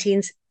spike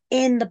proteins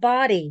in the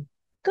body.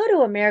 Go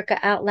to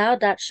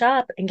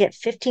AmericaOutloud.shop and get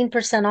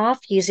 15% off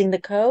using the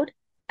code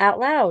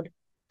OUTLOUD.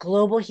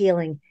 Global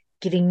Healing,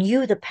 giving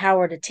you the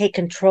power to take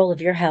control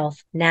of your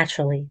health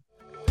naturally.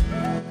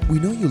 We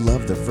know you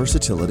love the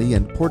versatility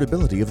and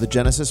portability of the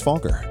Genesis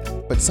Fogger,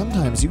 but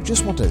sometimes you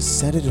just want to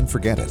set it and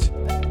forget it.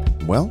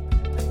 Well,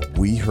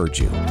 we heard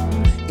you.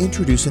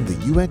 Introducing the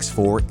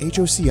UX4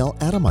 HOCL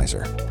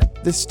Atomizer.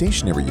 This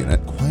stationary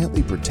unit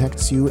quietly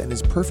protects you and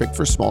is perfect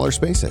for smaller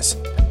spaces.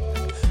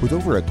 With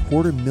over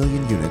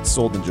 250,000 units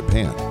sold in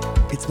Japan,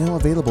 it's now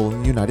available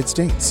in the United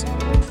States.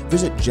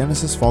 Visit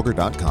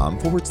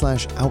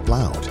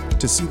genesisfogger.com/outloud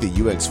to see the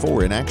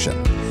UX4 in action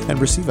and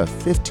receive a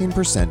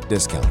 15%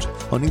 discount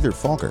on either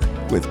Fogger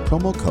with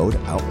promo code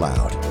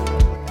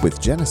OUTLOUD. With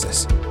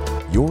Genesis,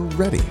 you're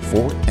ready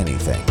for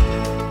anything.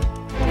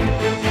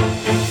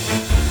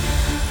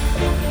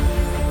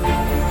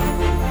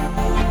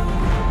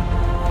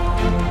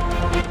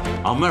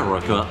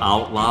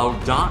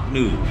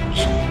 AmericaOutloud.news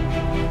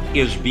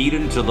is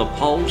beaten to the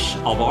pulse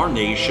of our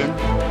nation.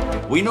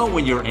 We know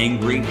when you're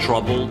angry,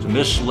 troubled,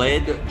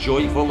 misled,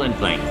 joyful, and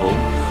thankful.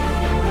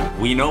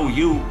 We know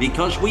you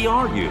because we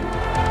are you.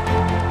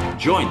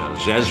 Join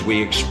us as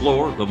we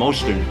explore the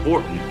most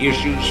important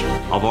issues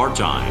of our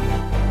time.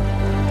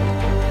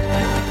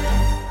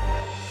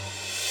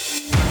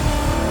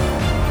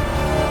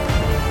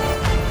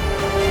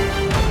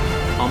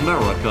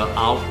 America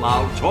Out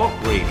Loud Talk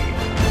Radio.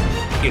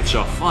 It's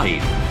a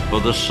fight for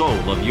the soul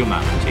of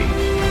humanity.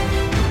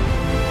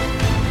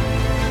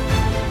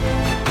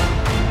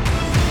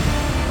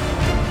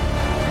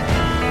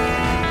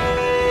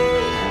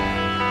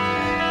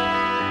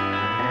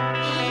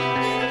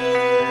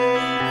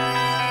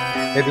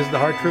 Hey, this is The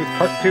Hard Truth,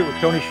 Part 2 with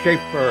Tony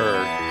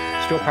Shaffer.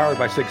 Still powered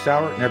by Sig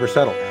Sauer, never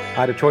settle. I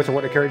had a choice of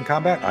what I carried in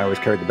combat. I always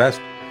carried the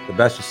best. The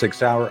best is Sig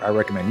Sauer. I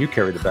recommend you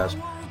carry the best.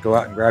 Go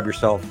out and grab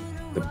yourself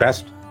the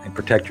best and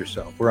protect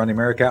yourself. We're on the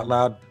America Out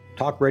Loud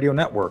Talk Radio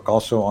Network,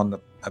 also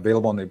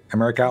available on the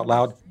America Out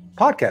Loud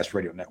Podcast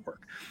Radio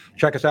Network.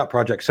 Check us out,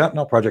 Project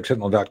Sentinel,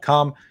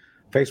 projectsentinel.com,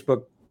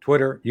 Facebook,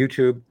 Twitter,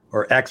 YouTube,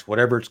 or X,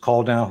 whatever it's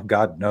called now.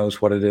 God knows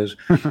what it is.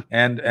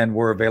 and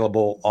we're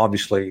available,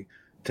 obviously,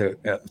 to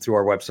through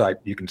our website.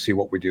 You can see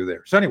what we do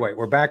there. So anyway,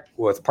 we're back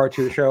with part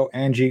 2 of the show.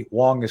 Angie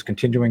Wong is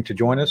continuing to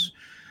join us,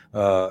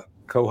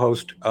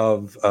 co-host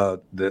of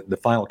the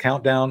final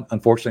countdown.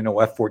 Unfortunately, no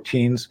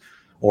F-14s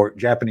or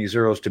Japanese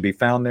zeros to be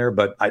found there,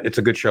 but it's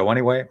a good show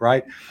anyway,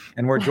 right?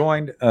 And we're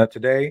joined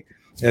today,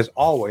 as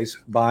always,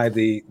 by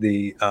the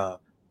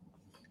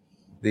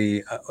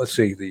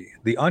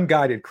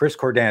unguided Chris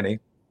Cordani.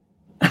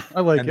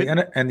 I like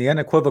it. And the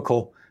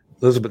unequivocal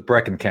Elizabeth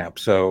Breckenkamp.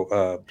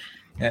 So.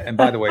 And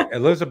by the way,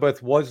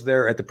 Elizabeth was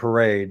there at the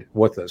parade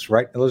with us,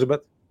 right,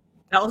 Elizabeth?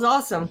 That was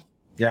awesome.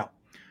 Yeah.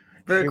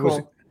 Very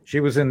cool. She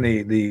was in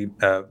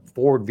the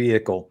Ford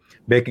vehicle,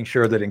 making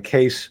sure that in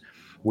case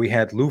we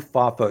had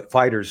Luftwaffe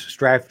fighters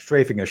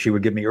strafing us, she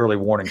would give me early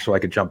warning so I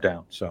could jump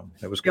down. So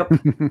it was good.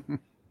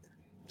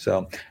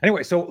 So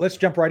anyway, so let's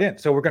jump right in.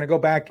 So we're going to go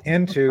back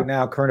into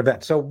now current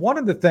events. So one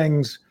of the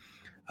things,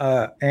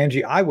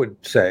 Angie, I would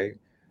say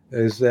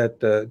is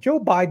that Joe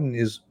Biden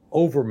is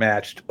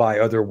overmatched by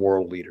other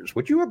world leaders.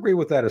 Would you agree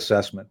with that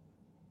assessment?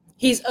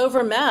 He's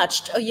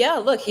overmatched. Oh, yeah,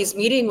 look, he's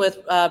meeting with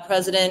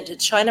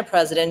China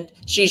President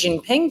Xi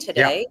Jinping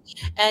today,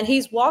 and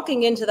he's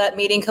walking into that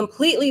meeting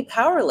completely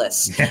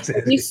powerless. Yes,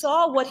 you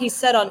saw what he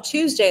said on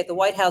Tuesday at the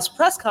White House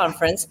press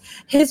conference.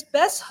 His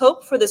best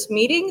hope for this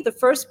meeting, the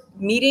first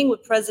meeting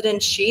with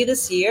President Xi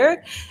this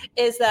year,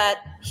 is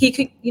that he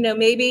could,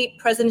 maybe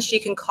President Xi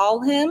can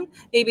call him.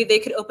 Maybe they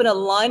could open a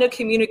line of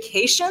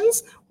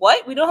communications.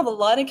 What? We don't have a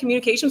line of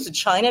communications with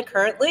China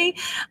currently?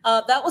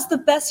 That was the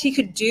best he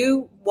could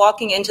do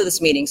walking into this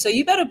meeting. So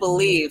you better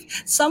believe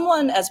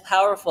someone as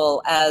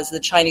powerful as the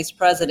Chinese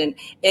president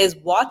is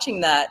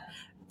watching that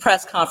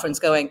press conference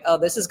going, oh,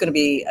 this is going to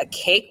be a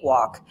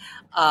cakewalk.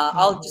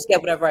 I'll just get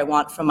whatever I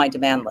want from my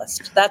demand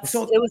list.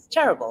 It was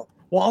terrible.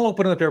 Well, I'll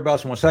open it up to everybody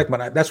else in one second,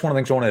 but that's one of the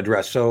things I want to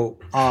address. So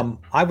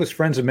I was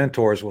friends and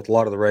mentors with a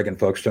lot of the Reagan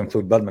folks, to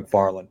include Bud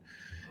McFarlane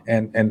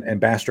and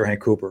Ambassador Hank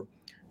Cooper.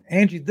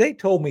 Angie, they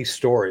told me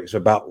stories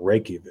about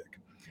Reykjavik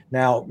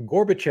Now,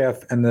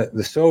 Gorbachev and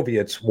the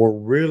Soviets were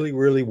really,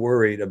 really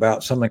worried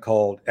about something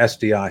called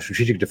SDI,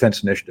 Strategic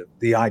Defense Initiative.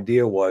 The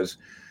idea was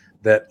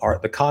that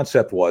the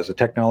concept was the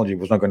technology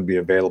was not going to be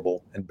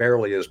available, and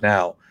barely is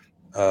now.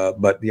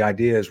 But the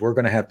idea is we're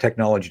going to have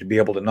technology to be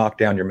able to knock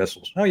down your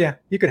missiles. Oh, yeah,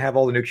 you can have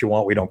all the nukes you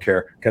want. We don't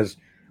care because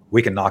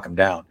we can knock them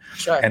down.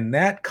 Sure. And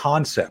that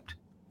concept,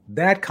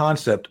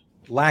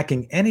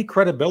 lacking any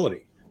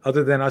credibility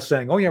other than us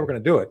saying, oh, yeah, we're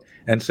going to do it,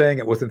 and saying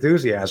it with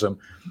enthusiasm,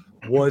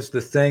 was the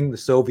thing the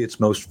Soviets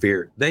most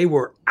feared. They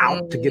were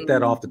out to get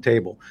that off the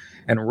table,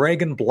 and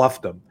Reagan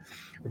bluffed them.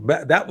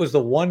 That was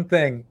the one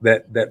thing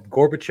that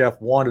Gorbachev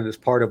wanted as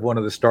part of one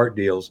of the START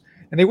deals,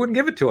 and they wouldn't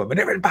give it to him.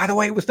 And by the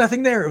way, it was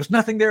nothing there. It was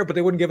nothing there, but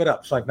they wouldn't give it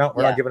up. It's like, no,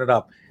 we're not giving it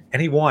up.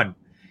 And he won.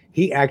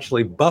 He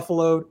actually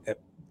buffaloed,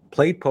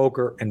 played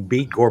poker, and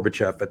beat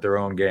Gorbachev at their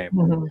own game.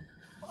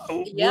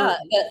 Mm-hmm. Yeah.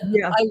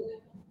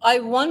 I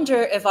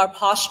wonder if our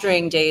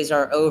posturing days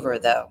are over,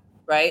 though.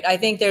 Right. I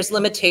think there's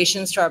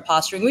limitations to our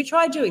posturing. We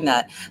tried doing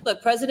that.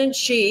 Look, President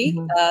Xi,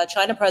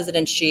 China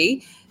President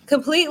Xi,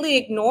 completely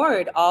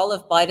ignored all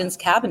of Biden's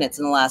cabinets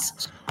in the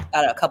last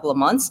couple of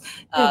months.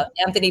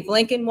 Anthony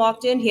Blinken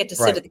walked in. He had to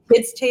sit at the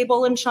kids'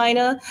 table in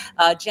China.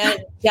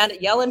 Janet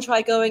Yellen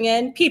tried going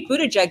in. Pete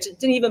Buttigieg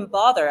didn't even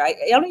bother. I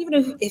don't even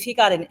know if he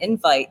got an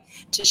invite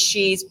to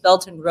Xi's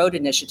Belt and Road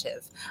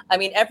Initiative. I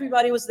mean,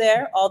 everybody was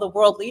there. All the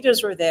world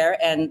leaders were there,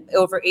 and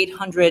over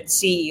 800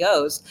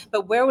 CEOs.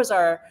 But where was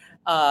our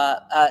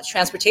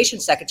transportation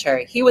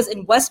secretary? He was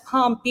in West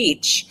Palm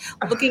Beach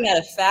looking at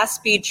a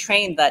fast-speed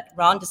train that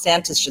Ron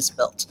DeSantis just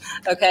built.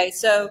 Okay,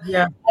 so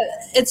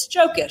it's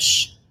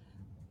jokish.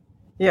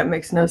 Yeah, it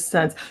makes no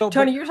sense.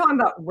 Tony, you're talking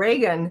about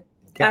Reagan,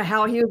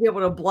 how he was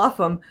able to bluff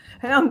him,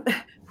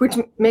 which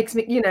makes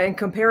me, in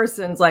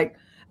comparisons, like,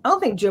 I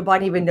don't think Joe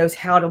Biden even knows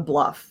how to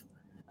bluff.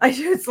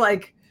 It's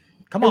like,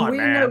 come on, we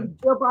man. know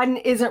Joe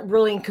Biden isn't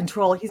really in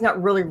control. He's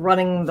not really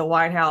running the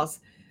White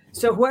House.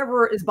 So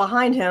whoever is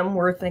behind him,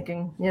 we're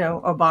thinking,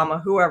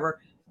 Obama,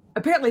 whoever.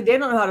 Apparently, they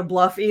don't know how to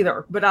bluff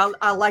either. But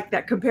I like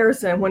that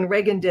comparison when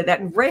Reagan did that.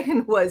 And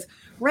Reagan was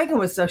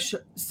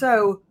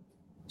so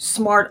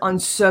smart on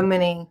so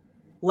many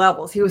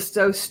levels. He was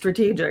so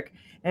strategic.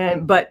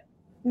 But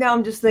now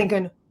I'm just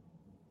thinking,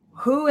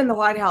 who in the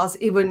White House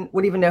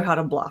would even know how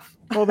to bluff?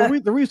 Well,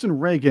 the reason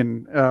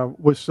Reagan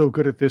was so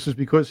good at this is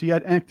because he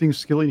had acting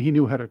skill and he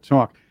knew how to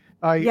talk.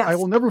 I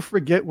will never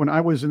forget when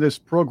I was in this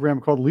program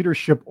called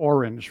Leadership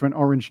Orange in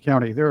Orange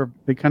County.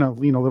 They kind of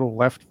lean a little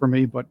left for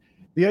me, but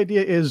the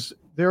idea is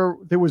there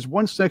was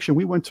one section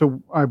we went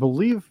to. I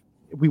believe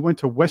we went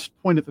to West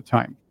Point at the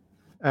time,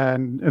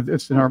 and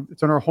it's in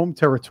our home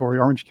territory,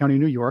 Orange County,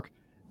 New York,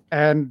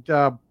 and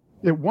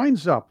it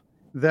winds up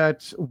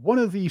that one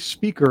of the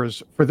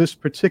speakers for this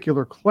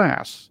particular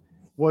class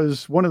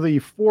was one of the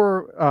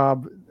four.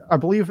 I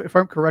believe, if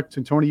I'm correct,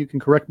 and Tony, you can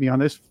correct me on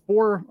this,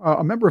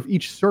 a member of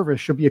each service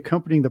should be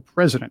accompanying the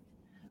president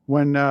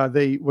when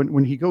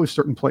he goes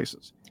certain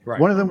places. Right.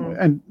 One of them,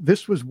 and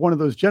this was one of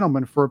those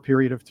gentlemen for a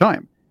period of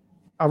time.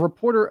 A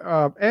reporter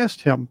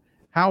asked him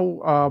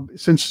how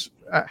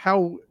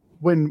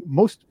when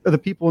most of the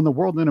people in the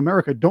world and in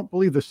America don't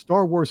believe the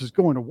Star Wars is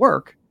going to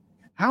work,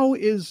 how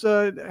is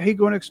he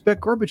going to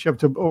expect Gorbachev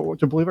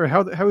to believe it?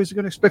 How is he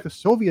going to expect the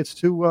Soviets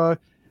to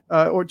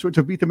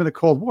beat them in the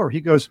Cold War?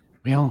 He goes,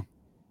 well,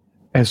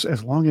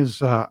 as long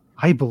as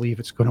I believe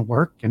it's going to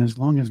work, and as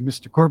long as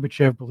Mr.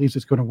 Gorbachev believes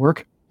it's going to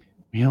work,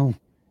 then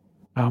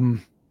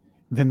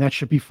that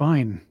should be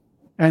fine.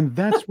 And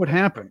that's what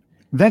happened.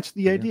 That's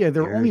the idea.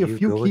 There are only a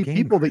few key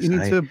people that you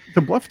need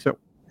to bluff to.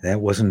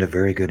 That wasn't a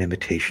very good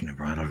imitation of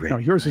Ronald Reagan.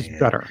 No, yours is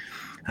better.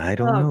 I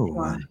don't know.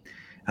 God.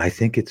 I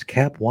think it's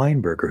Cap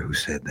Weinberger who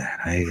said that.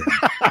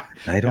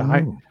 I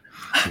don't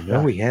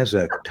know. He has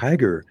a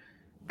tiger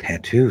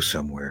tattoo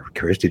somewhere.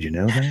 Chris, did you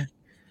know that?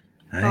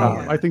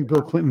 I think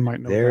Bill Clinton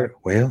might know that.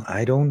 Well,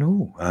 I don't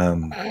know.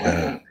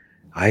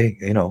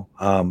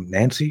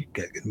 Nancy,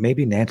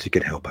 maybe Nancy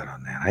could help out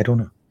on that. I don't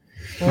know.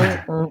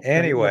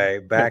 Anyway,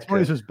 back to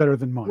is better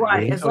than mine.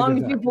 Right. As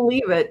long as you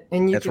believe it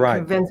and you can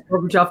convince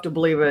Gorbachev to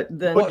believe it,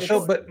 then.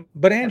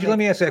 But Angie, let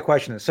me ask you a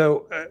question.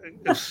 So,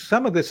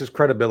 some of this is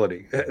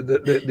credibility.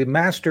 The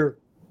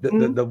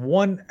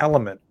one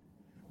element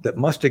that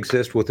must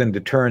exist within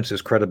deterrence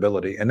is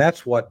credibility, and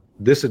that's what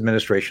this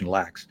administration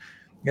lacks.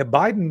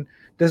 Biden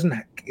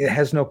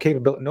has no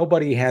capability.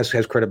 Nobody has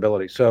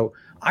credibility. So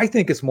I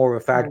think it's more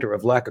of a factor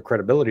of lack of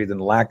credibility than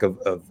lack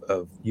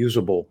of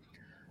usable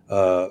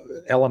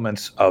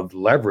elements of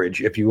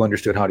leverage if you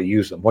understood how to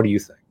use them. What do you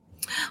think?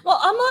 Well,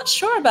 I'm not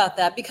sure about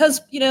that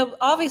because,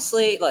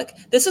 obviously, look,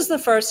 this is the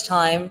first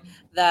time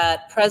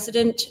that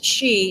President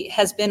Xi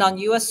has been on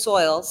U.S.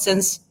 soil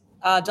since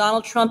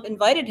Donald Trump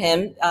invited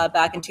him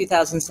back in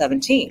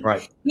 2017.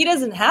 Right. He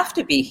doesn't have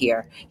to be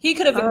here. He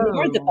could have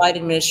ignored the Biden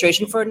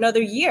administration for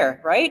another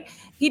year, right?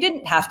 He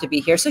didn't have to be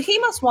here. So he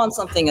must want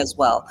something as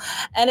well.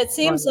 And it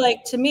seems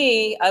like, to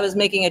me, I was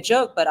making a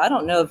joke, but I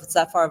don't know if it's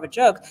that far of a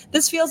joke.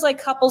 This feels like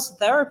couples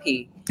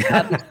therapy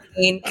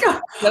between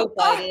Joe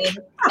Biden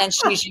and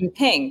Xi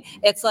Jinping.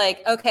 It's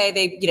like, okay,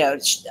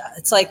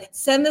 it's like,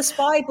 send the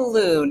spy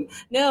balloon.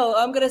 No,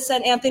 I'm going to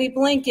send Anthony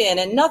Blinken,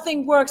 and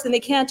nothing works, and they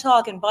can't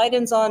talk. And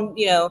Biden's on,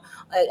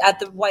 at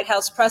the White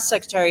House press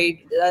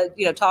secretary,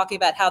 talking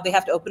about how they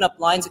have to open up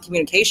lines of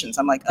communications.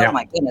 I'm like, oh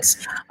my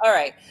goodness. All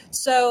right.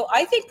 So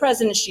I think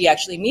President Xi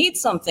actually needs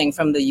something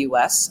from the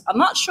U.S. I'm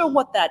not sure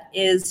what that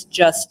is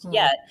just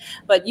yet,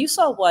 but you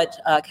saw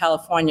what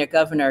California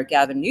Governor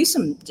Gavin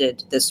Newsom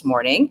did this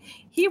morning.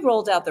 He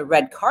rolled out the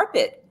red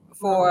carpet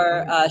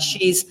for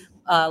Xi's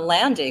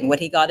landing when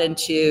he got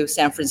into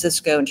San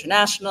Francisco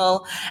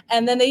International.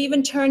 And then they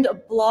even turned a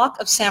block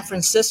of San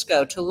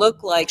Francisco to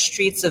look like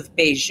streets of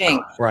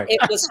Beijing. Right. It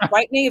was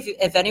frightening.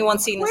 If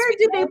anyone's seen this Where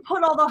did they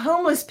put all the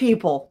homeless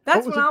people?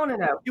 That's what I want to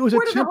know. It was a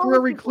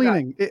temporary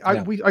cleaning.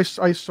 I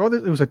saw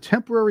that it was a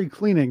temporary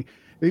cleaning.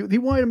 He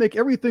wanted to make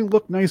everything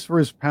look nice for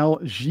his pal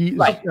Xi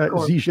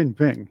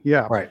Jinping.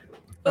 Yeah. Right.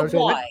 But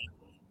why?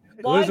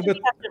 Why did you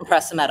have to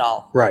impress him at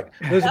all? Right.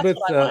 Elizabeth,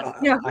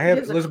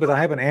 I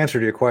have an answer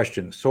to your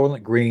question.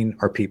 Soylent Green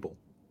are people.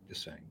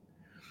 Just saying.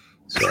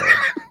 So.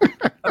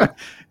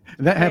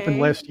 That happened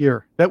last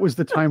year. That was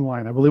the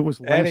timeline. I believe it was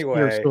last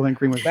year. Soylent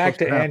Green was back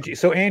to Angie.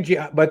 So Angie,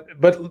 but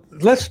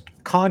let's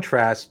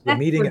contrast the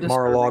meeting at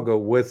Mar-a-Lago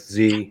with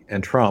Xi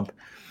and Trump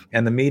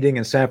and the meeting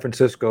in San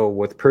Francisco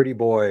with pretty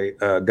boy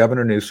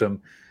Governor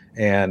Newsom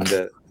and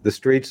the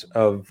streets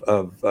of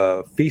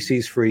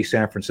feces-free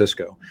San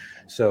Francisco.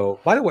 So,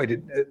 by the way,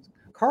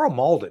 Carl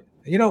Malden,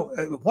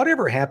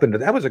 whatever happened to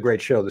that was a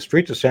great show, The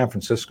Streets of San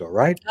Francisco,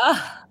 right?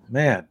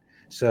 Man.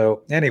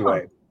 So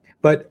anyway,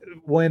 but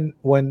when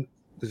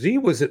Xi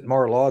was at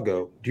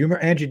Mar-a-Lago,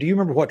 Angie, do you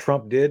remember what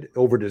Trump did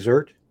over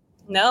dessert?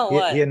 No,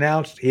 what? He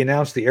announced the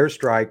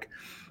airstrike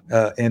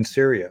in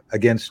Syria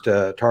against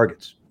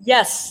targets.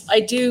 Yes, I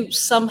do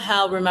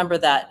somehow remember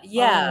that.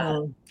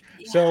 Yeah.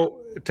 So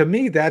to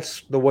me,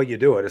 that's the way you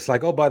do it. It's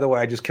like, oh, by the way,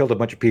 I just killed a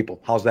bunch of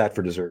people. How's that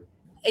for dessert?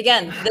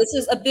 Again, this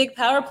is a big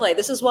power play.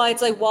 This is why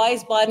it's like, why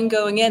is Biden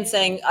going in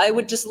saying, I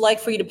would just like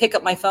for you to pick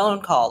up my phone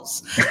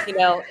calls?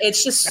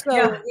 It's just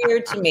so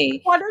weird to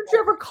me. Why don't you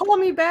ever call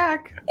me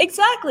back?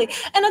 Exactly.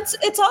 And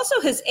it's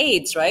also his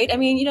aides, right? I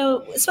mean,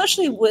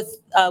 especially with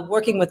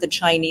working with the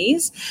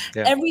Chinese,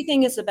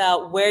 everything is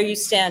about where you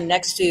stand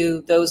next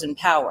to those in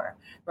power,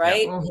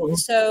 right? Yeah. Mm-hmm.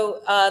 So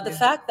the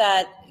fact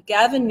that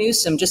Gavin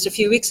Newsom just a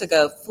few weeks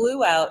ago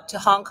flew out to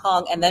Hong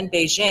Kong and then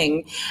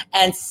Beijing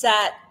and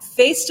sat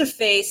face to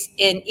face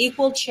in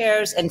equal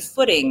chairs and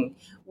footing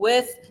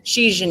with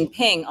Xi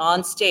Jinping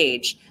on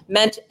stage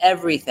meant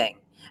everything.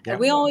 Yeah.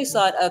 And we always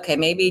thought, okay,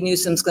 maybe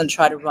Newsom's going to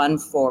try to run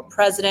for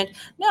president.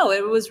 No,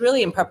 it was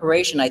really in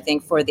preparation, I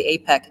think, for the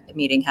APEC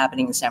meeting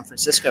happening in San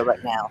Francisco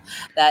right now,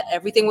 that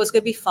everything was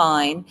going to be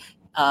fine.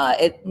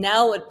 It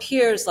now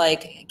appears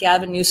like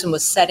Gavin Newsom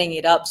was setting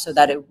it up so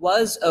that it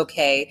was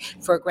okay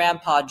for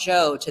Grandpa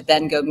Joe to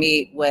then go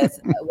meet with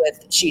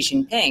Xi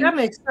Jinping. That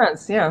makes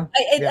sense, yeah.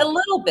 A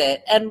little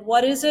bit. And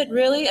what is it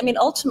really? I mean,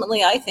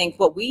 ultimately, I think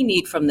what we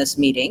need from this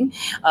meeting,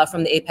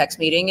 from the Apex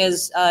meeting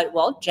is,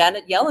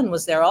 Janet Yellen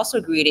was there also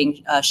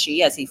greeting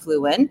Xi as he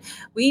flew in.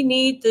 We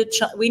need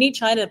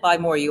China to buy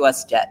more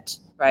U.S. debt.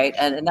 Right.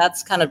 And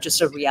that's kind of just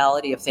a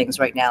reality of things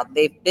right now.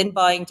 They've been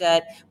buying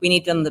debt. We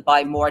need them to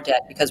buy more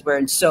debt because we're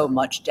in so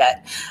much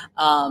debt.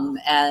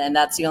 And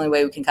that's the only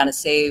way we can kind of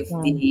save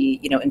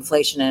the,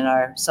 inflation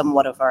in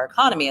somewhat of our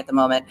economy at the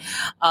moment.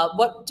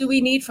 What do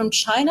we need from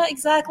China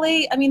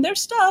exactly? I mean,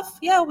 there's stuff.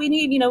 Yeah, we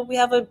need, we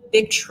have a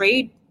big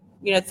trade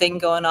thing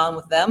going on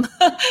with them.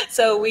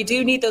 So we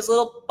do need those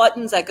little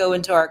buttons that go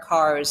into our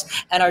cars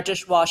and our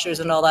dishwashers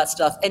and all that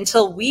stuff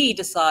until we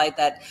decide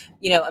that,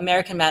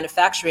 American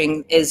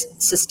manufacturing is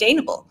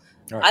sustainable.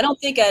 Right. I don't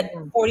think at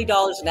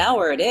 $40 an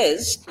hour it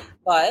is,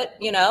 but,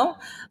 we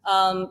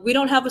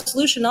don't have a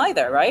solution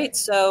either, right?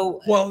 So,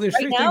 well, there's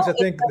three things I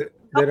think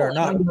that are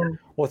not.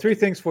 Well, three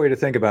things for you to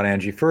think about,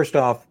 Angie. First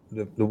off,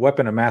 the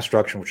weapon of mass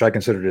destruction, which I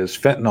consider is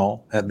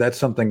fentanyl. That's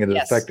something that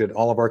has affected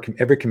all of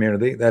every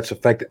community. That's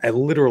affected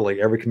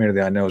literally every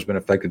community I know has been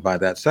affected by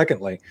that.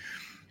 Secondly,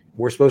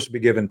 we're supposed to be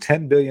given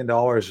 $10 billion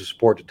of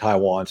support to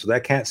Taiwan, so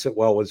that can't sit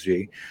well with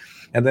Xi.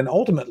 And then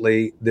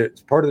ultimately,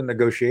 part of the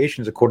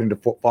negotiations, according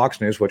to Fox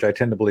News, which I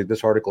tend to believe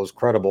this article is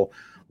credible,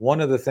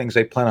 one of the things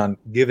they plan on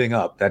giving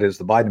up, that is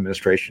the Biden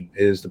administration,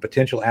 is the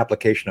potential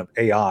application of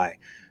AI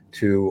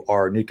to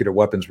our nuclear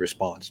weapons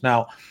response.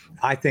 Now,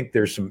 I think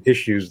there's some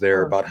issues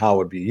there about how it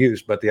would be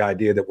used, but the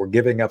idea that we're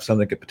giving up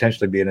something that could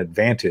potentially be an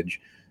advantage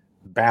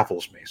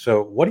baffles me.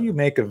 So what do you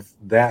make of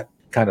that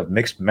kind of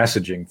mixed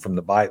messaging from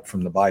the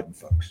Biden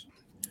folks?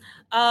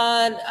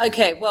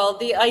 Okay, well,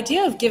 the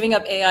idea of giving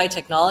up AI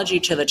technology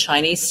to the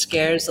Chinese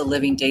scares the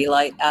living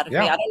daylight out of me.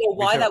 I don't know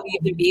why that would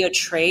even be a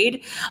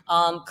trade.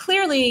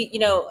 Clearly,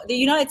 the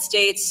United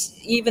States,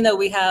 even though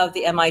we have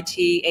the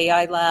MIT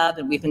AI lab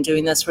and we've been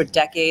doing this for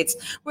decades,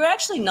 we're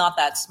actually not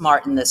that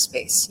smart in this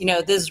space. The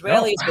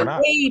Israelis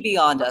are way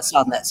beyond us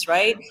on this,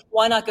 right?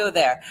 Why not go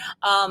there?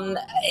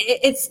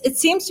 It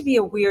seems to be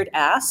a weird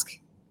ask.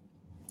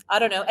 I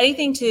don't know,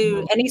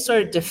 any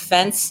sort of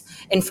defense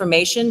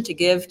information to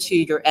give to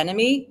your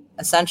enemy,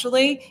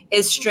 essentially,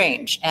 is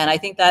strange. And I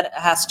think that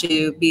has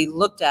to be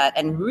looked at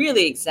and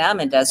really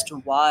examined as to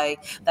why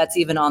that's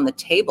even on the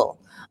table.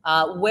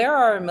 Where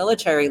are our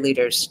military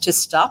leaders to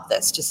stop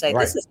this, to say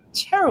this is a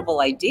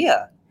terrible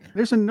idea?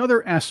 There's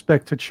another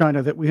aspect to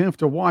China that we have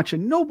to watch,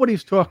 and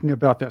nobody's talking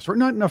about this, or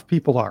not enough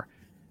people are.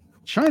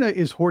 China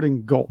is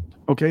hoarding gold.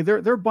 Okay,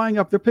 they're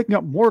picking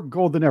up more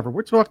gold than ever.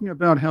 We're talking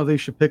about how they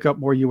should pick up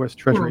more U.S.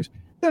 treasuries.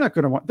 They're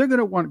going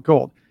to want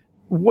gold.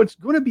 What's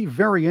going to be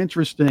very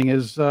interesting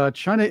is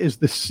China is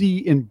the C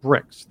in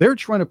BRICS. They're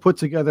trying to put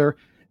together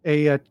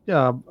a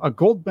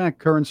gold-backed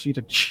currency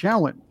to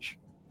challenge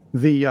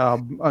the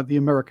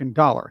American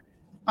dollar.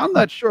 I'm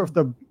not sure if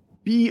the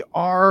B,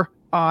 R,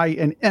 I,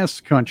 and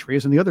S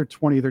countries and the other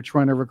 20 they're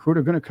trying to recruit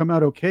are going to come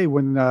out okay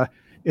when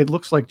it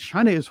looks like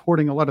China is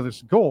hoarding a lot of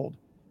this gold.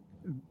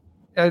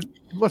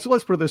 Let's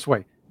put it this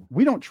way.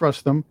 We don't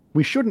trust them.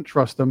 We shouldn't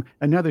trust them.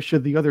 And neither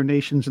should the other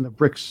nations in the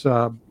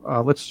BRICS,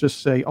 let's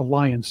just say,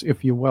 alliance,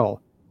 if you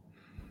will.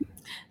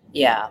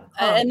 Yeah,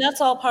 and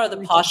that's all part of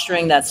the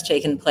posturing that's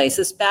taken place.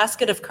 This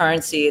basket of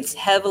currency, it's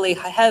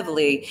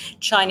heavily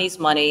Chinese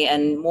money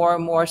and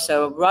more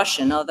so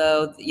Russian,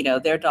 although,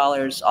 their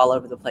dollars all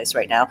over the place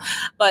right now.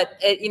 But,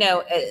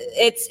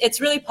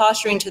 it's really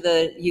posturing to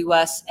the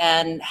U.S.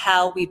 and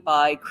how we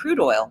buy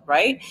crude oil,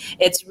 right?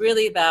 It's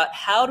really about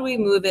how do we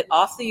move it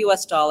off the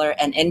U.S. dollar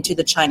and into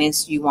the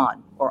Chinese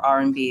yuan, or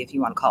RMB, if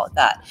you want to call it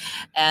that.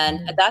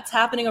 And that's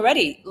happening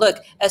already. Look,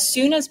 as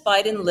soon as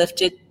Biden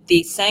lifted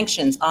the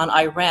sanctions on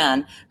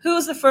Iran, who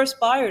was the first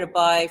buyer to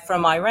buy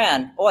from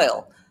Iran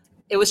oil?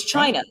 It was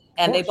China,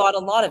 and they bought a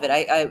lot of it.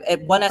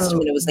 At one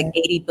estimate, it was like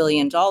 $80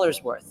 billion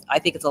worth. I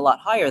think it's a lot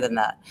higher than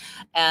that.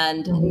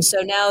 And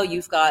so now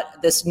you've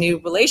got this new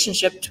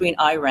relationship between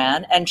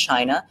Iran and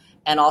China,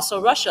 and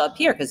also Russia up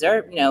here, because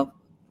they're,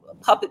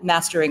 puppet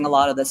mastering a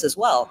lot of this as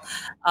well.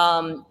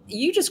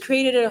 You just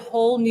created a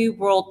whole new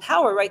world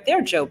power right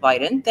there, Joe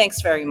Biden.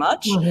 Thanks very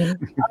much. And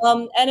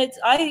it's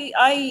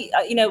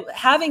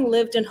having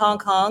lived in Hong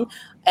Kong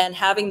and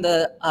having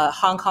the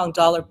Hong Kong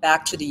dollar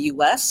back to the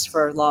U.S.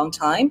 for a long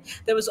time,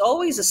 there was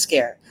always a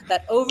scare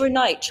that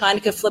overnight China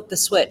could flip the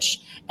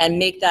switch and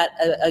make that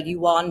a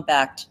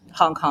yuan-backed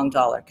Hong Kong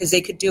dollar, because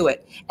they could do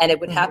it, and it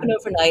would happen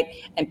overnight,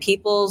 and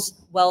people's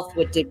wealth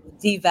would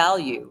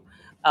devalue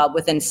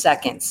within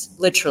seconds,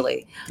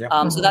 literally.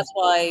 So that's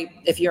why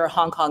if you're a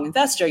Hong Kong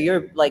investor,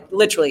 you're like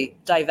literally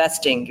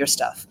divesting your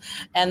stuff.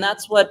 And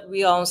that's what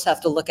we almost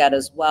have to look at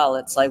as well.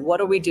 It's like,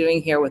 what are we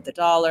doing here with the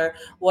dollar?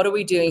 What are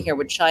we doing here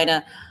with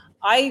China?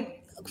 I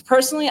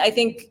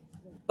think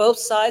both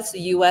sides,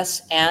 the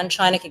U.S. and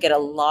China, can get a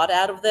lot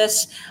out of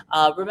this.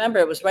 Remember,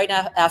 it was right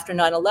after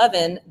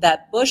 9/11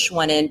 that Bush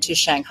went into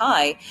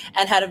Shanghai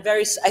and had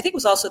I think it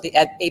was also the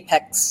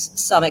APEC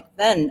summit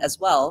then as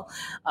well,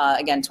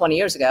 again, 20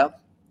 years ago.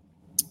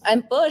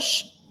 And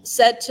Bush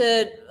said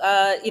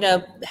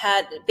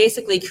had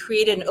basically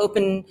created an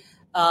open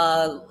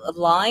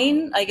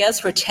line, I guess,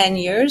 for 10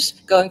 years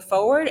going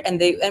forward.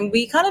 And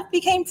we kind of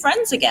became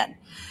friends again,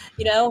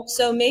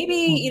 So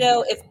maybe,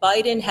 if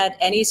Biden had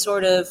any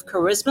sort of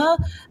charisma,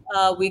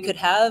 we could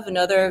have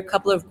another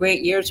couple of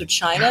great years with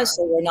China.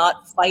 So we're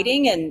not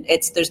fighting, and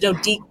there's no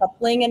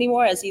decoupling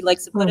anymore, as he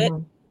likes to put it.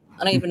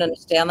 I don't even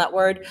understand that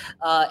word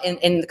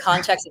in the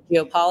context of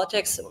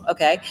geopolitics.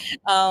 Okay.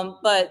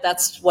 But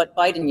that's what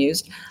Biden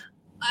used.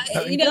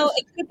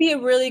 It could be a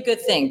really good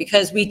thing,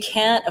 because we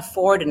can't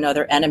afford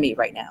another enemy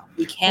right now.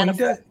 We can't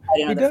afford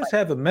He does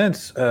have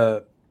immense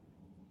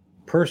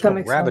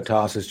personal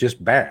gravitas. Is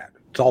just bad.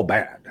 It's all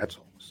bad. That's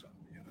all. So,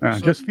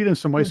 just feed him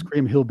some ice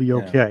cream, he'll be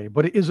okay.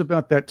 But it is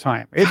about that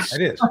time. It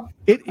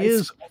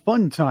is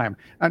fun time.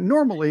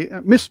 Normally,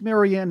 Miss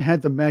Marianne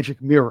had the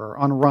magic mirror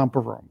on Romper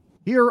Room.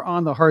 Here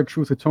on The Hard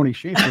Truth of Tony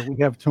Shaffer, we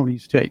have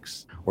Tony's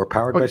Takes. We're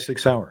powered by Sig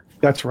Sauer.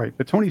 That's right.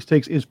 But Tony's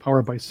Takes is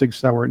powered by Sig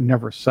Sauer.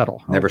 Never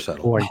settle. Never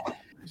settle. Boy.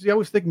 See, I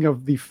was thinking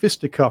of the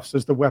fisticuffs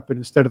as the weapon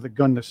instead of the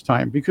gun this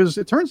time, because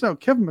it turns out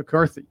Kevin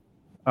McCarthy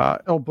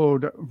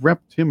elbowed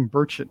Rep. Tim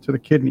Burchett to the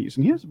kidneys,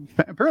 and he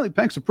apparently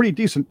packs a pretty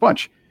decent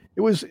punch.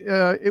 It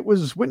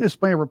was witnessed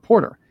by a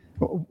reporter.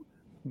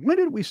 When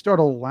did we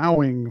start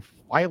allowing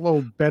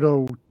Philo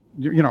Beto,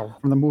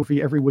 from the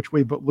movie Every Which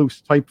Way But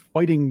Loose type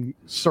fighting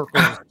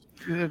circles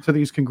to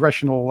these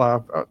congressional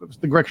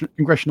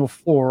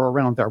floor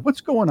around there?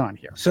 What's going on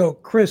here? So,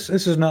 Chris,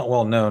 this is not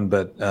well known,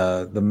 but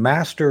the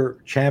Master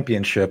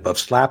Championship of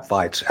slap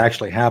fights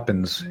actually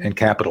happens in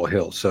Capitol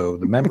Hill. So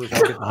the members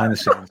all get behind the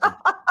scenes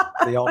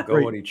They all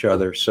go at each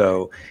other.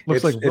 So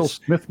looks like Will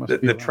Smith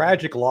must be the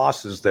tragic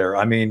losses there.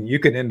 I mean, you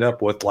can end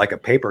up with like a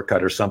paper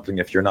cut or something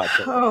if you're not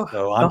careful.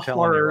 So I'm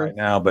telling you right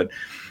now, but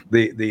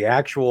the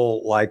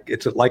actual, like,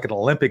 it's like an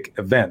Olympic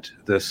event,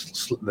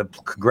 the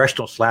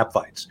congressional slap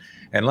fights.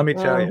 And let me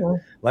tell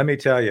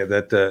you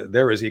that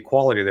there is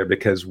equality there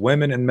because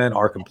women and men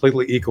are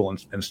completely equal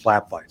in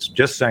slap fights.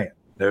 Just saying.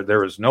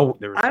 There is no.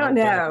 I don't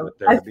know.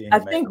 I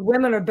think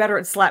women are better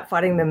at slap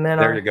fighting than men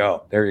are.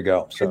 There you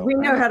go. So we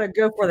know how to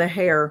go for the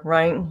hair,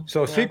 right?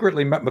 So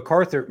secretly,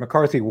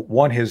 McCarthy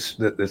won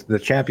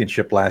the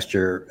championship last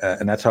year,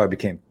 and that's how he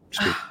became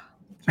speaker.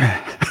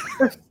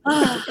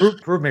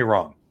 Prove me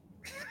wrong.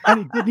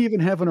 And he didn't even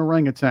have an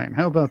orangutan.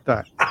 How about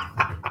that?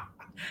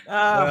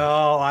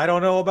 Well, I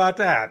don't know about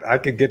that. I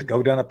could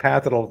go down a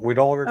path we'd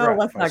all regret. Oh,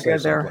 let's not go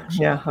there.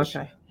 Yeah,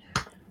 okay.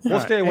 We'll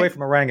stay away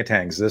from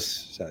orangutans this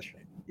session.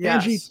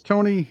 Yes. Angie,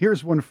 Tony,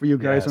 here's one for you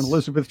guys. And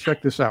Elizabeth,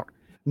 check this out.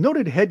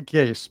 Noted head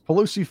case,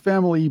 Pelosi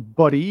family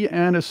buddy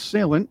and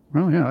assailant.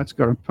 Oh, yeah, that's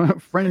good.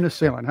 Friend and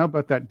assailant. How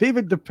about that?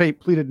 David DePape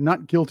pleaded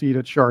not guilty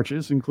to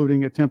charges,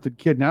 including attempted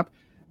kidnap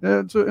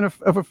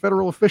of a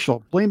federal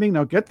official, blaming,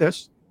 now get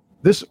this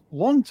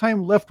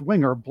longtime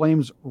left-winger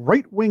blames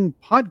right-wing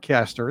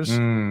podcasters.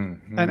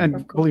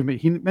 And believe me,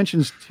 he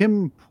mentions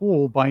Tim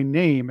Pool by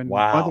name. And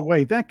by the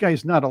way, that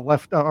guy's not a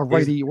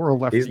righty or a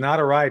lefty. He's not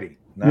a righty.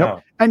 No.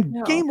 Yep. And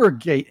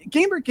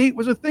Gamergate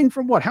was a thing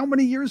from how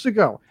many years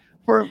ago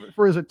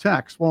for his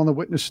attacks while on the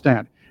witness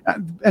stand.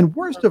 And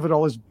worst of it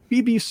all is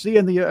BBC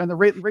and the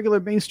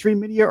regular mainstream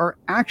media are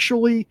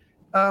actually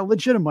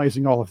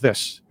legitimizing all of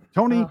this.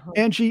 Tony,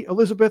 Angie,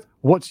 Elizabeth,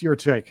 what's your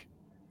take?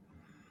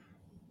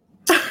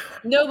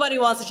 Nobody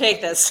wants to take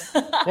this.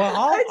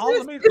 Well,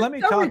 let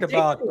me talk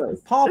about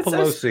Paul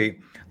Pelosi.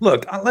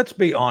 Look, let's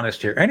be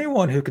honest here.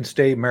 Anyone who can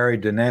stay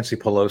married to Nancy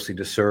Pelosi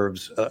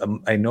deserves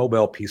a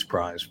Nobel Peace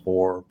Prize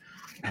for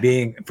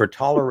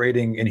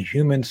tolerating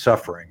inhuman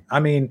suffering. I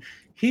mean,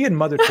 he and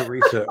Mother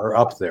Teresa are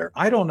up there.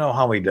 I don't know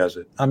how he does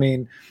it. I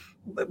mean,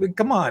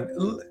 come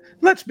on.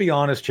 Let's be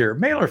honest here.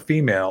 Male or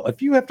female,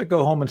 if you have to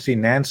go home and see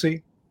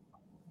Nancy,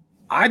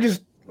 I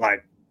just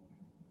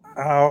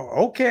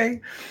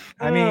okay.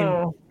 I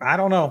mean, I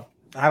don't know.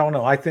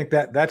 I think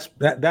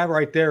that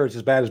right there is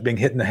as bad as being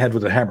hit in the head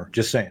with a hammer.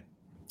 Just saying.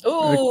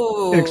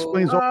 Oh, it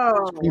explains all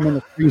the scream in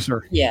the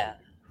freezer. Yeah.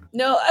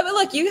 No, I mean,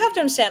 look, you have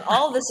to understand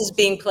all of this is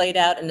being played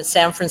out in the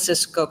San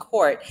Francisco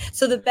court.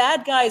 So the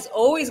bad guy is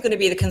always going to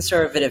be the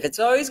conservative. It's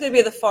always going to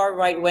be the far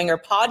right winger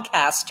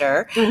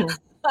podcaster. Mm-hmm.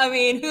 I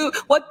mean,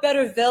 what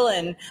better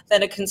villain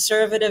than a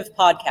conservative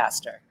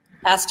podcaster?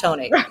 Ask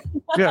Tony.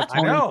 Yeah,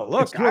 I know.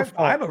 Look,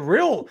 I'm a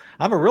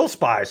real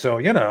spy. So,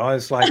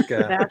 it's like,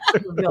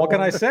 what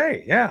can I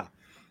say? Yeah.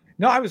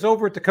 No, I was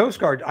over at the Coast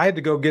Guard. I had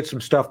to go get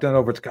some stuff done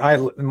over at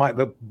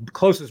the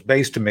closest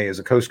base to me is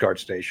a Coast Guard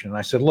station. And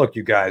I said, look,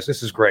 you guys,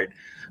 this is great.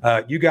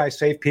 You guys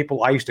save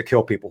people. I used to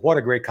kill people. What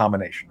a great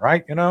combination,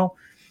 right?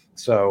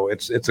 So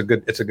it's a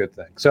good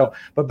thing. So,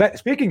 but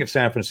speaking of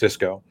San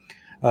Francisco,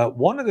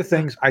 one of the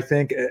things I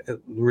think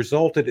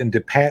resulted in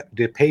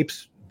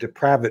DePape's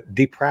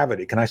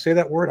depravity. Can I say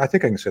that word? I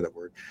think I can say that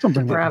word.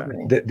 Something like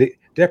that.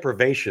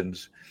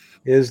 Deprivations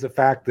is the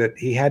fact that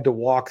he had to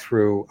walk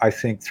through, I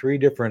think, 3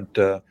 different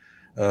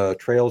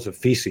trails of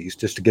feces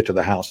just to get to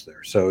the house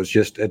there. So it's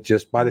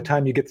just by the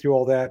time you get through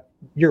all that,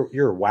 you're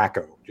a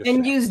wacko.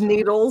 And use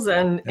needles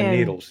and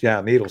needles.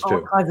 Yeah, needles too.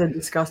 All kinds of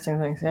disgusting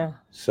things. Yeah.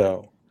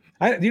 So,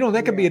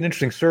 that could be an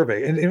interesting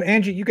survey. And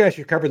Angie, you guys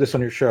should cover this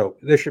on your show.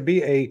 There should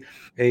be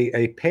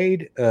a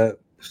paid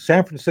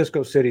San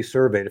Francisco City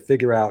survey to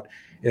figure out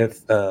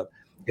if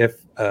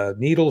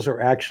needles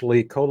are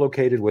actually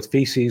co-located with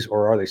feces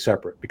or are they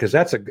separate? Because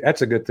that's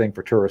a good thing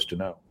for tourists to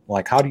know.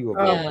 Like, how do you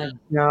avoid that? Oh my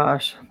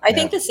gosh! I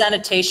think the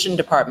sanitation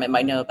department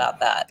might know about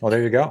that. Well,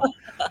 there you go.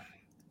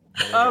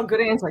 Good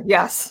answer.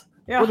 Yes.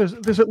 Yeah. Well,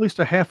 there's at least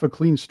a half a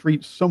clean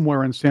street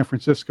somewhere in San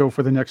Francisco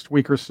for the next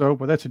week or so,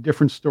 but that's a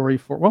different story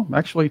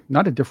actually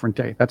not a different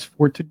day. That's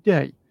for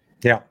today.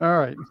 Yeah. All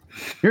right.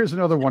 Here's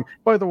another one.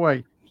 By the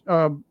way,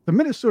 the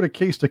Minnesota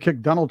case to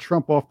kick Donald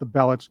Trump off the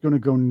ballot is going to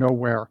go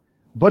nowhere.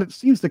 But it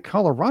seems the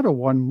Colorado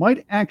one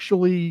might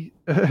actually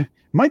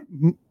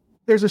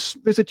there's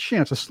a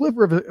chance, a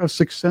sliver of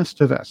success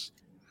to this.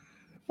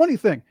 Funny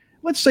thing,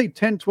 let's say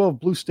 10, 12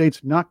 blue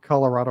states knock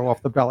Colorado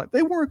off the ballot.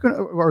 They weren't going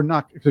to, or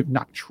knock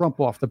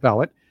Trump off the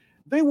ballot.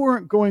 They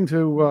weren't going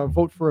to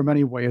vote for him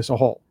anyway as a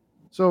whole.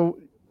 So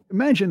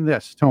imagine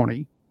this,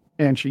 Tony,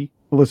 Angie,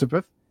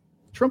 Elizabeth.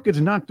 Trump gets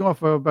knocked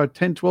off about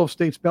 10, 12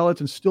 states' ballots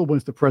and still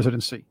wins the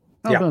presidency.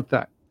 How about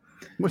that?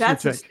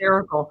 That's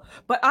hysterical.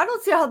 But I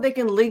don't see how they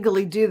can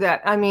legally do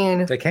that. I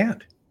mean, they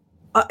can't.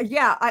 They're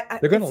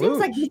going to lose. It seems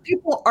like these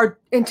people are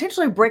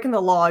intentionally breaking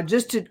the law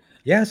just to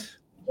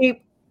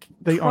keep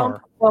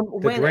Trump from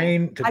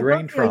winning. To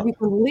drain Trump. You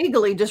can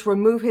legally just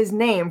remove his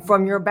name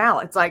from your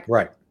ballot. It's like,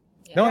 right.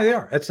 No, they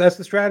are. That's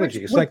the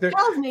strategy. It's like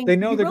they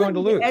know they're going to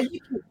lose.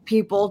 Educate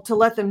people to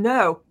let them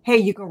know, hey,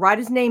 you can write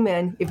his name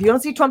in. If you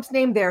don't see Trump's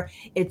name there,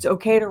 it's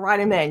okay to write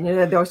him in.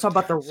 They always talk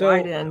about the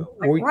write-in.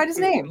 Write his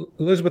name.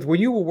 Elizabeth, were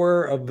you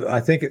aware of? I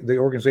think the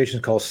organization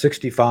is called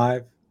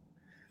 65.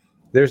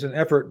 There's an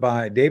effort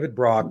by David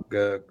Brock,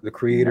 the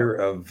creator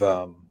of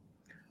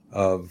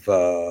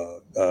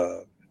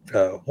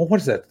what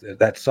is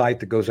that site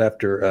that goes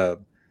after?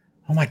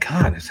 Oh my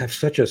God, I have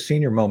such a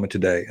senior moment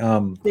today.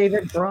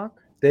 David Brock.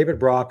 David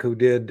Brock, who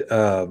did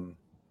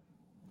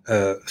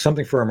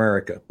Something for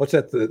America. What's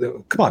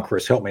that? Come on,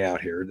 Chris, help me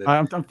out here.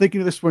 I'm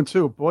thinking of this one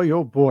too. Boy,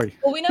 oh boy.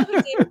 Well, we know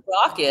who David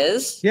Brock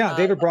is. Yeah,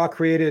 David Brock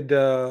created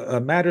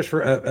Matters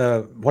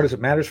for what is it?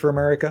 Matters for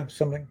America,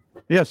 something.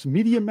 Yes,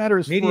 Media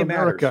Matters for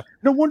America. Matters.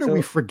 No wonder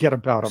we forget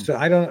about them. So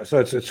I don't. So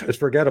it's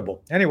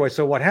forgettable. Anyway,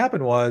 so what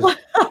happened was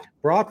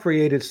Brock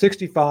created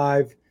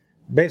 65.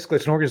 Basically,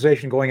 it's an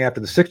organization going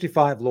after the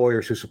 65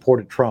 lawyers who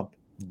supported Trump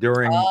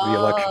during the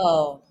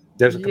election.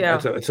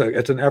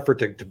 It's an effort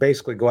to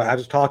basically go. I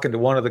was talking to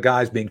one of the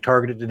guys being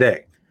targeted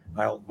today.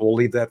 We'll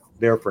leave that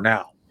there for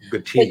now.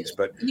 Good tease,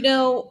 but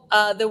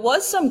there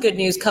was some good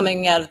news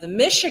coming out of the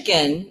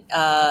Michigan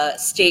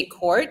state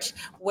court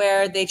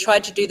where they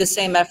tried to do the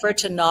same effort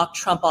to knock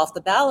Trump off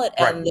the ballot,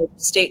 and the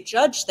state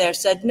judge there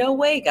said, "No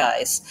way,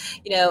 guys."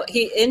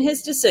 He in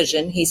his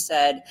decision he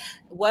said,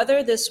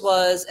 whether this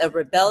was a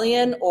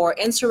rebellion or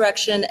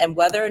insurrection and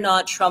whether or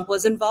not Trump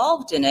was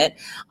involved in it,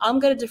 I'm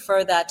going to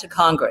defer that to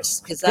Congress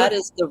because that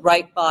is the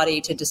right body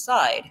to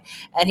decide.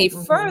 And he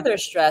further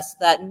stressed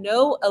that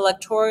no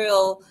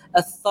electoral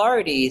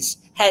authorities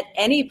had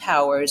any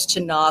powers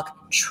to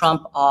knock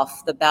Trump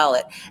off the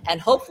ballot.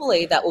 And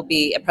hopefully that will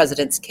be a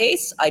president's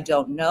case. I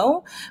don't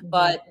know,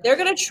 but they're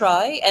going to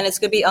try, and it's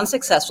going to be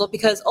unsuccessful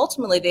because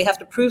ultimately they have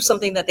to prove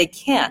something that they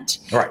can't.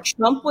 Right.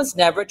 Trump was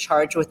never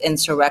charged with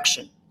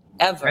insurrection.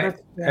 Ever.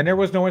 And there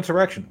was no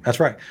insurrection. That's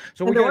right.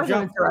 So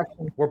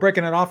we're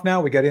breaking it off now.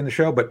 We got in the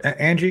show, but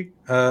Angie,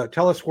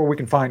 tell us where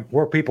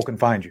people can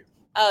find you.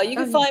 You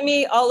can find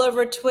me all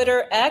over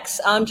Twitter,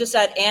 X. I'm just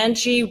at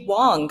Angie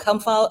Wong. Come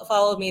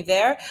follow me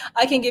there.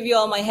 I can give you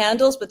all my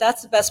handles, but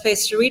that's the best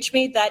place to reach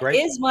me. That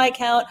is my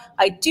account.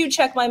 I do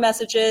check my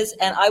messages,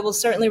 and I will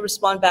certainly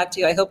respond back to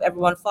you. I hope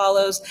everyone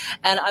follows.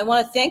 And I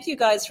want to thank you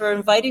guys for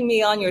inviting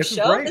me on your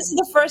show. This is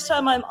the first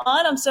time I'm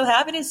on. I'm so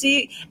happy to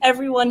see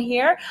everyone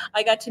here.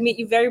 I got to meet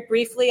you very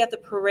briefly at the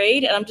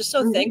parade, and I'm just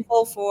so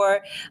thankful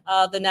for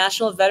the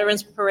National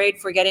Veterans Parade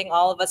for getting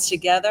all of us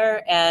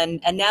together.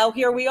 And now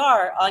here we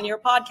are on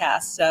your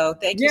podcast. So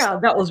thank you. Yeah,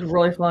 that was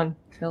really fun.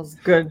 Feels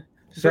good.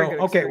 So,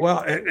 okay.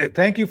 Well,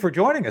 thank you for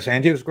joining us,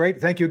 Angie. It was great.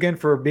 Thank you again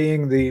for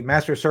being the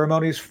master of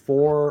ceremonies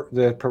for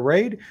the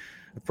parade.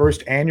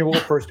 First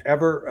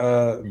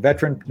ever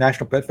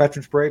National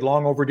Veterans Parade,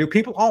 long overdue.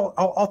 People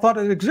all thought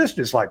it existed.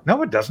 It's like,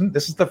 no, it doesn't.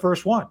 This is the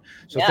first one.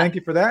 So thank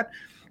you for that.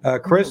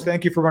 Chris,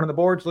 thank you for running the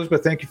boards.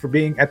 Elizabeth, thank you for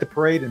being at the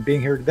parade and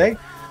being here today.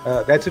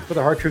 That's it for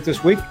the Hard Truth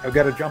this week. I've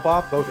got to jump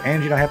off. Both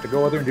Angie and I have to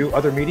go and do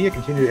other media,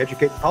 continue to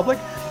educate the public.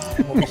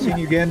 And we'll be seeing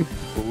you again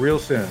real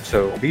soon.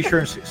 So be sure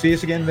and see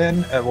us again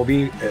then. We'll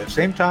be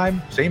same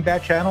time, same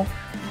bat channel,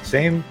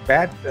 same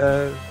bat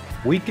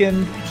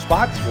weekend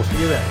spots. We'll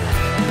see you then.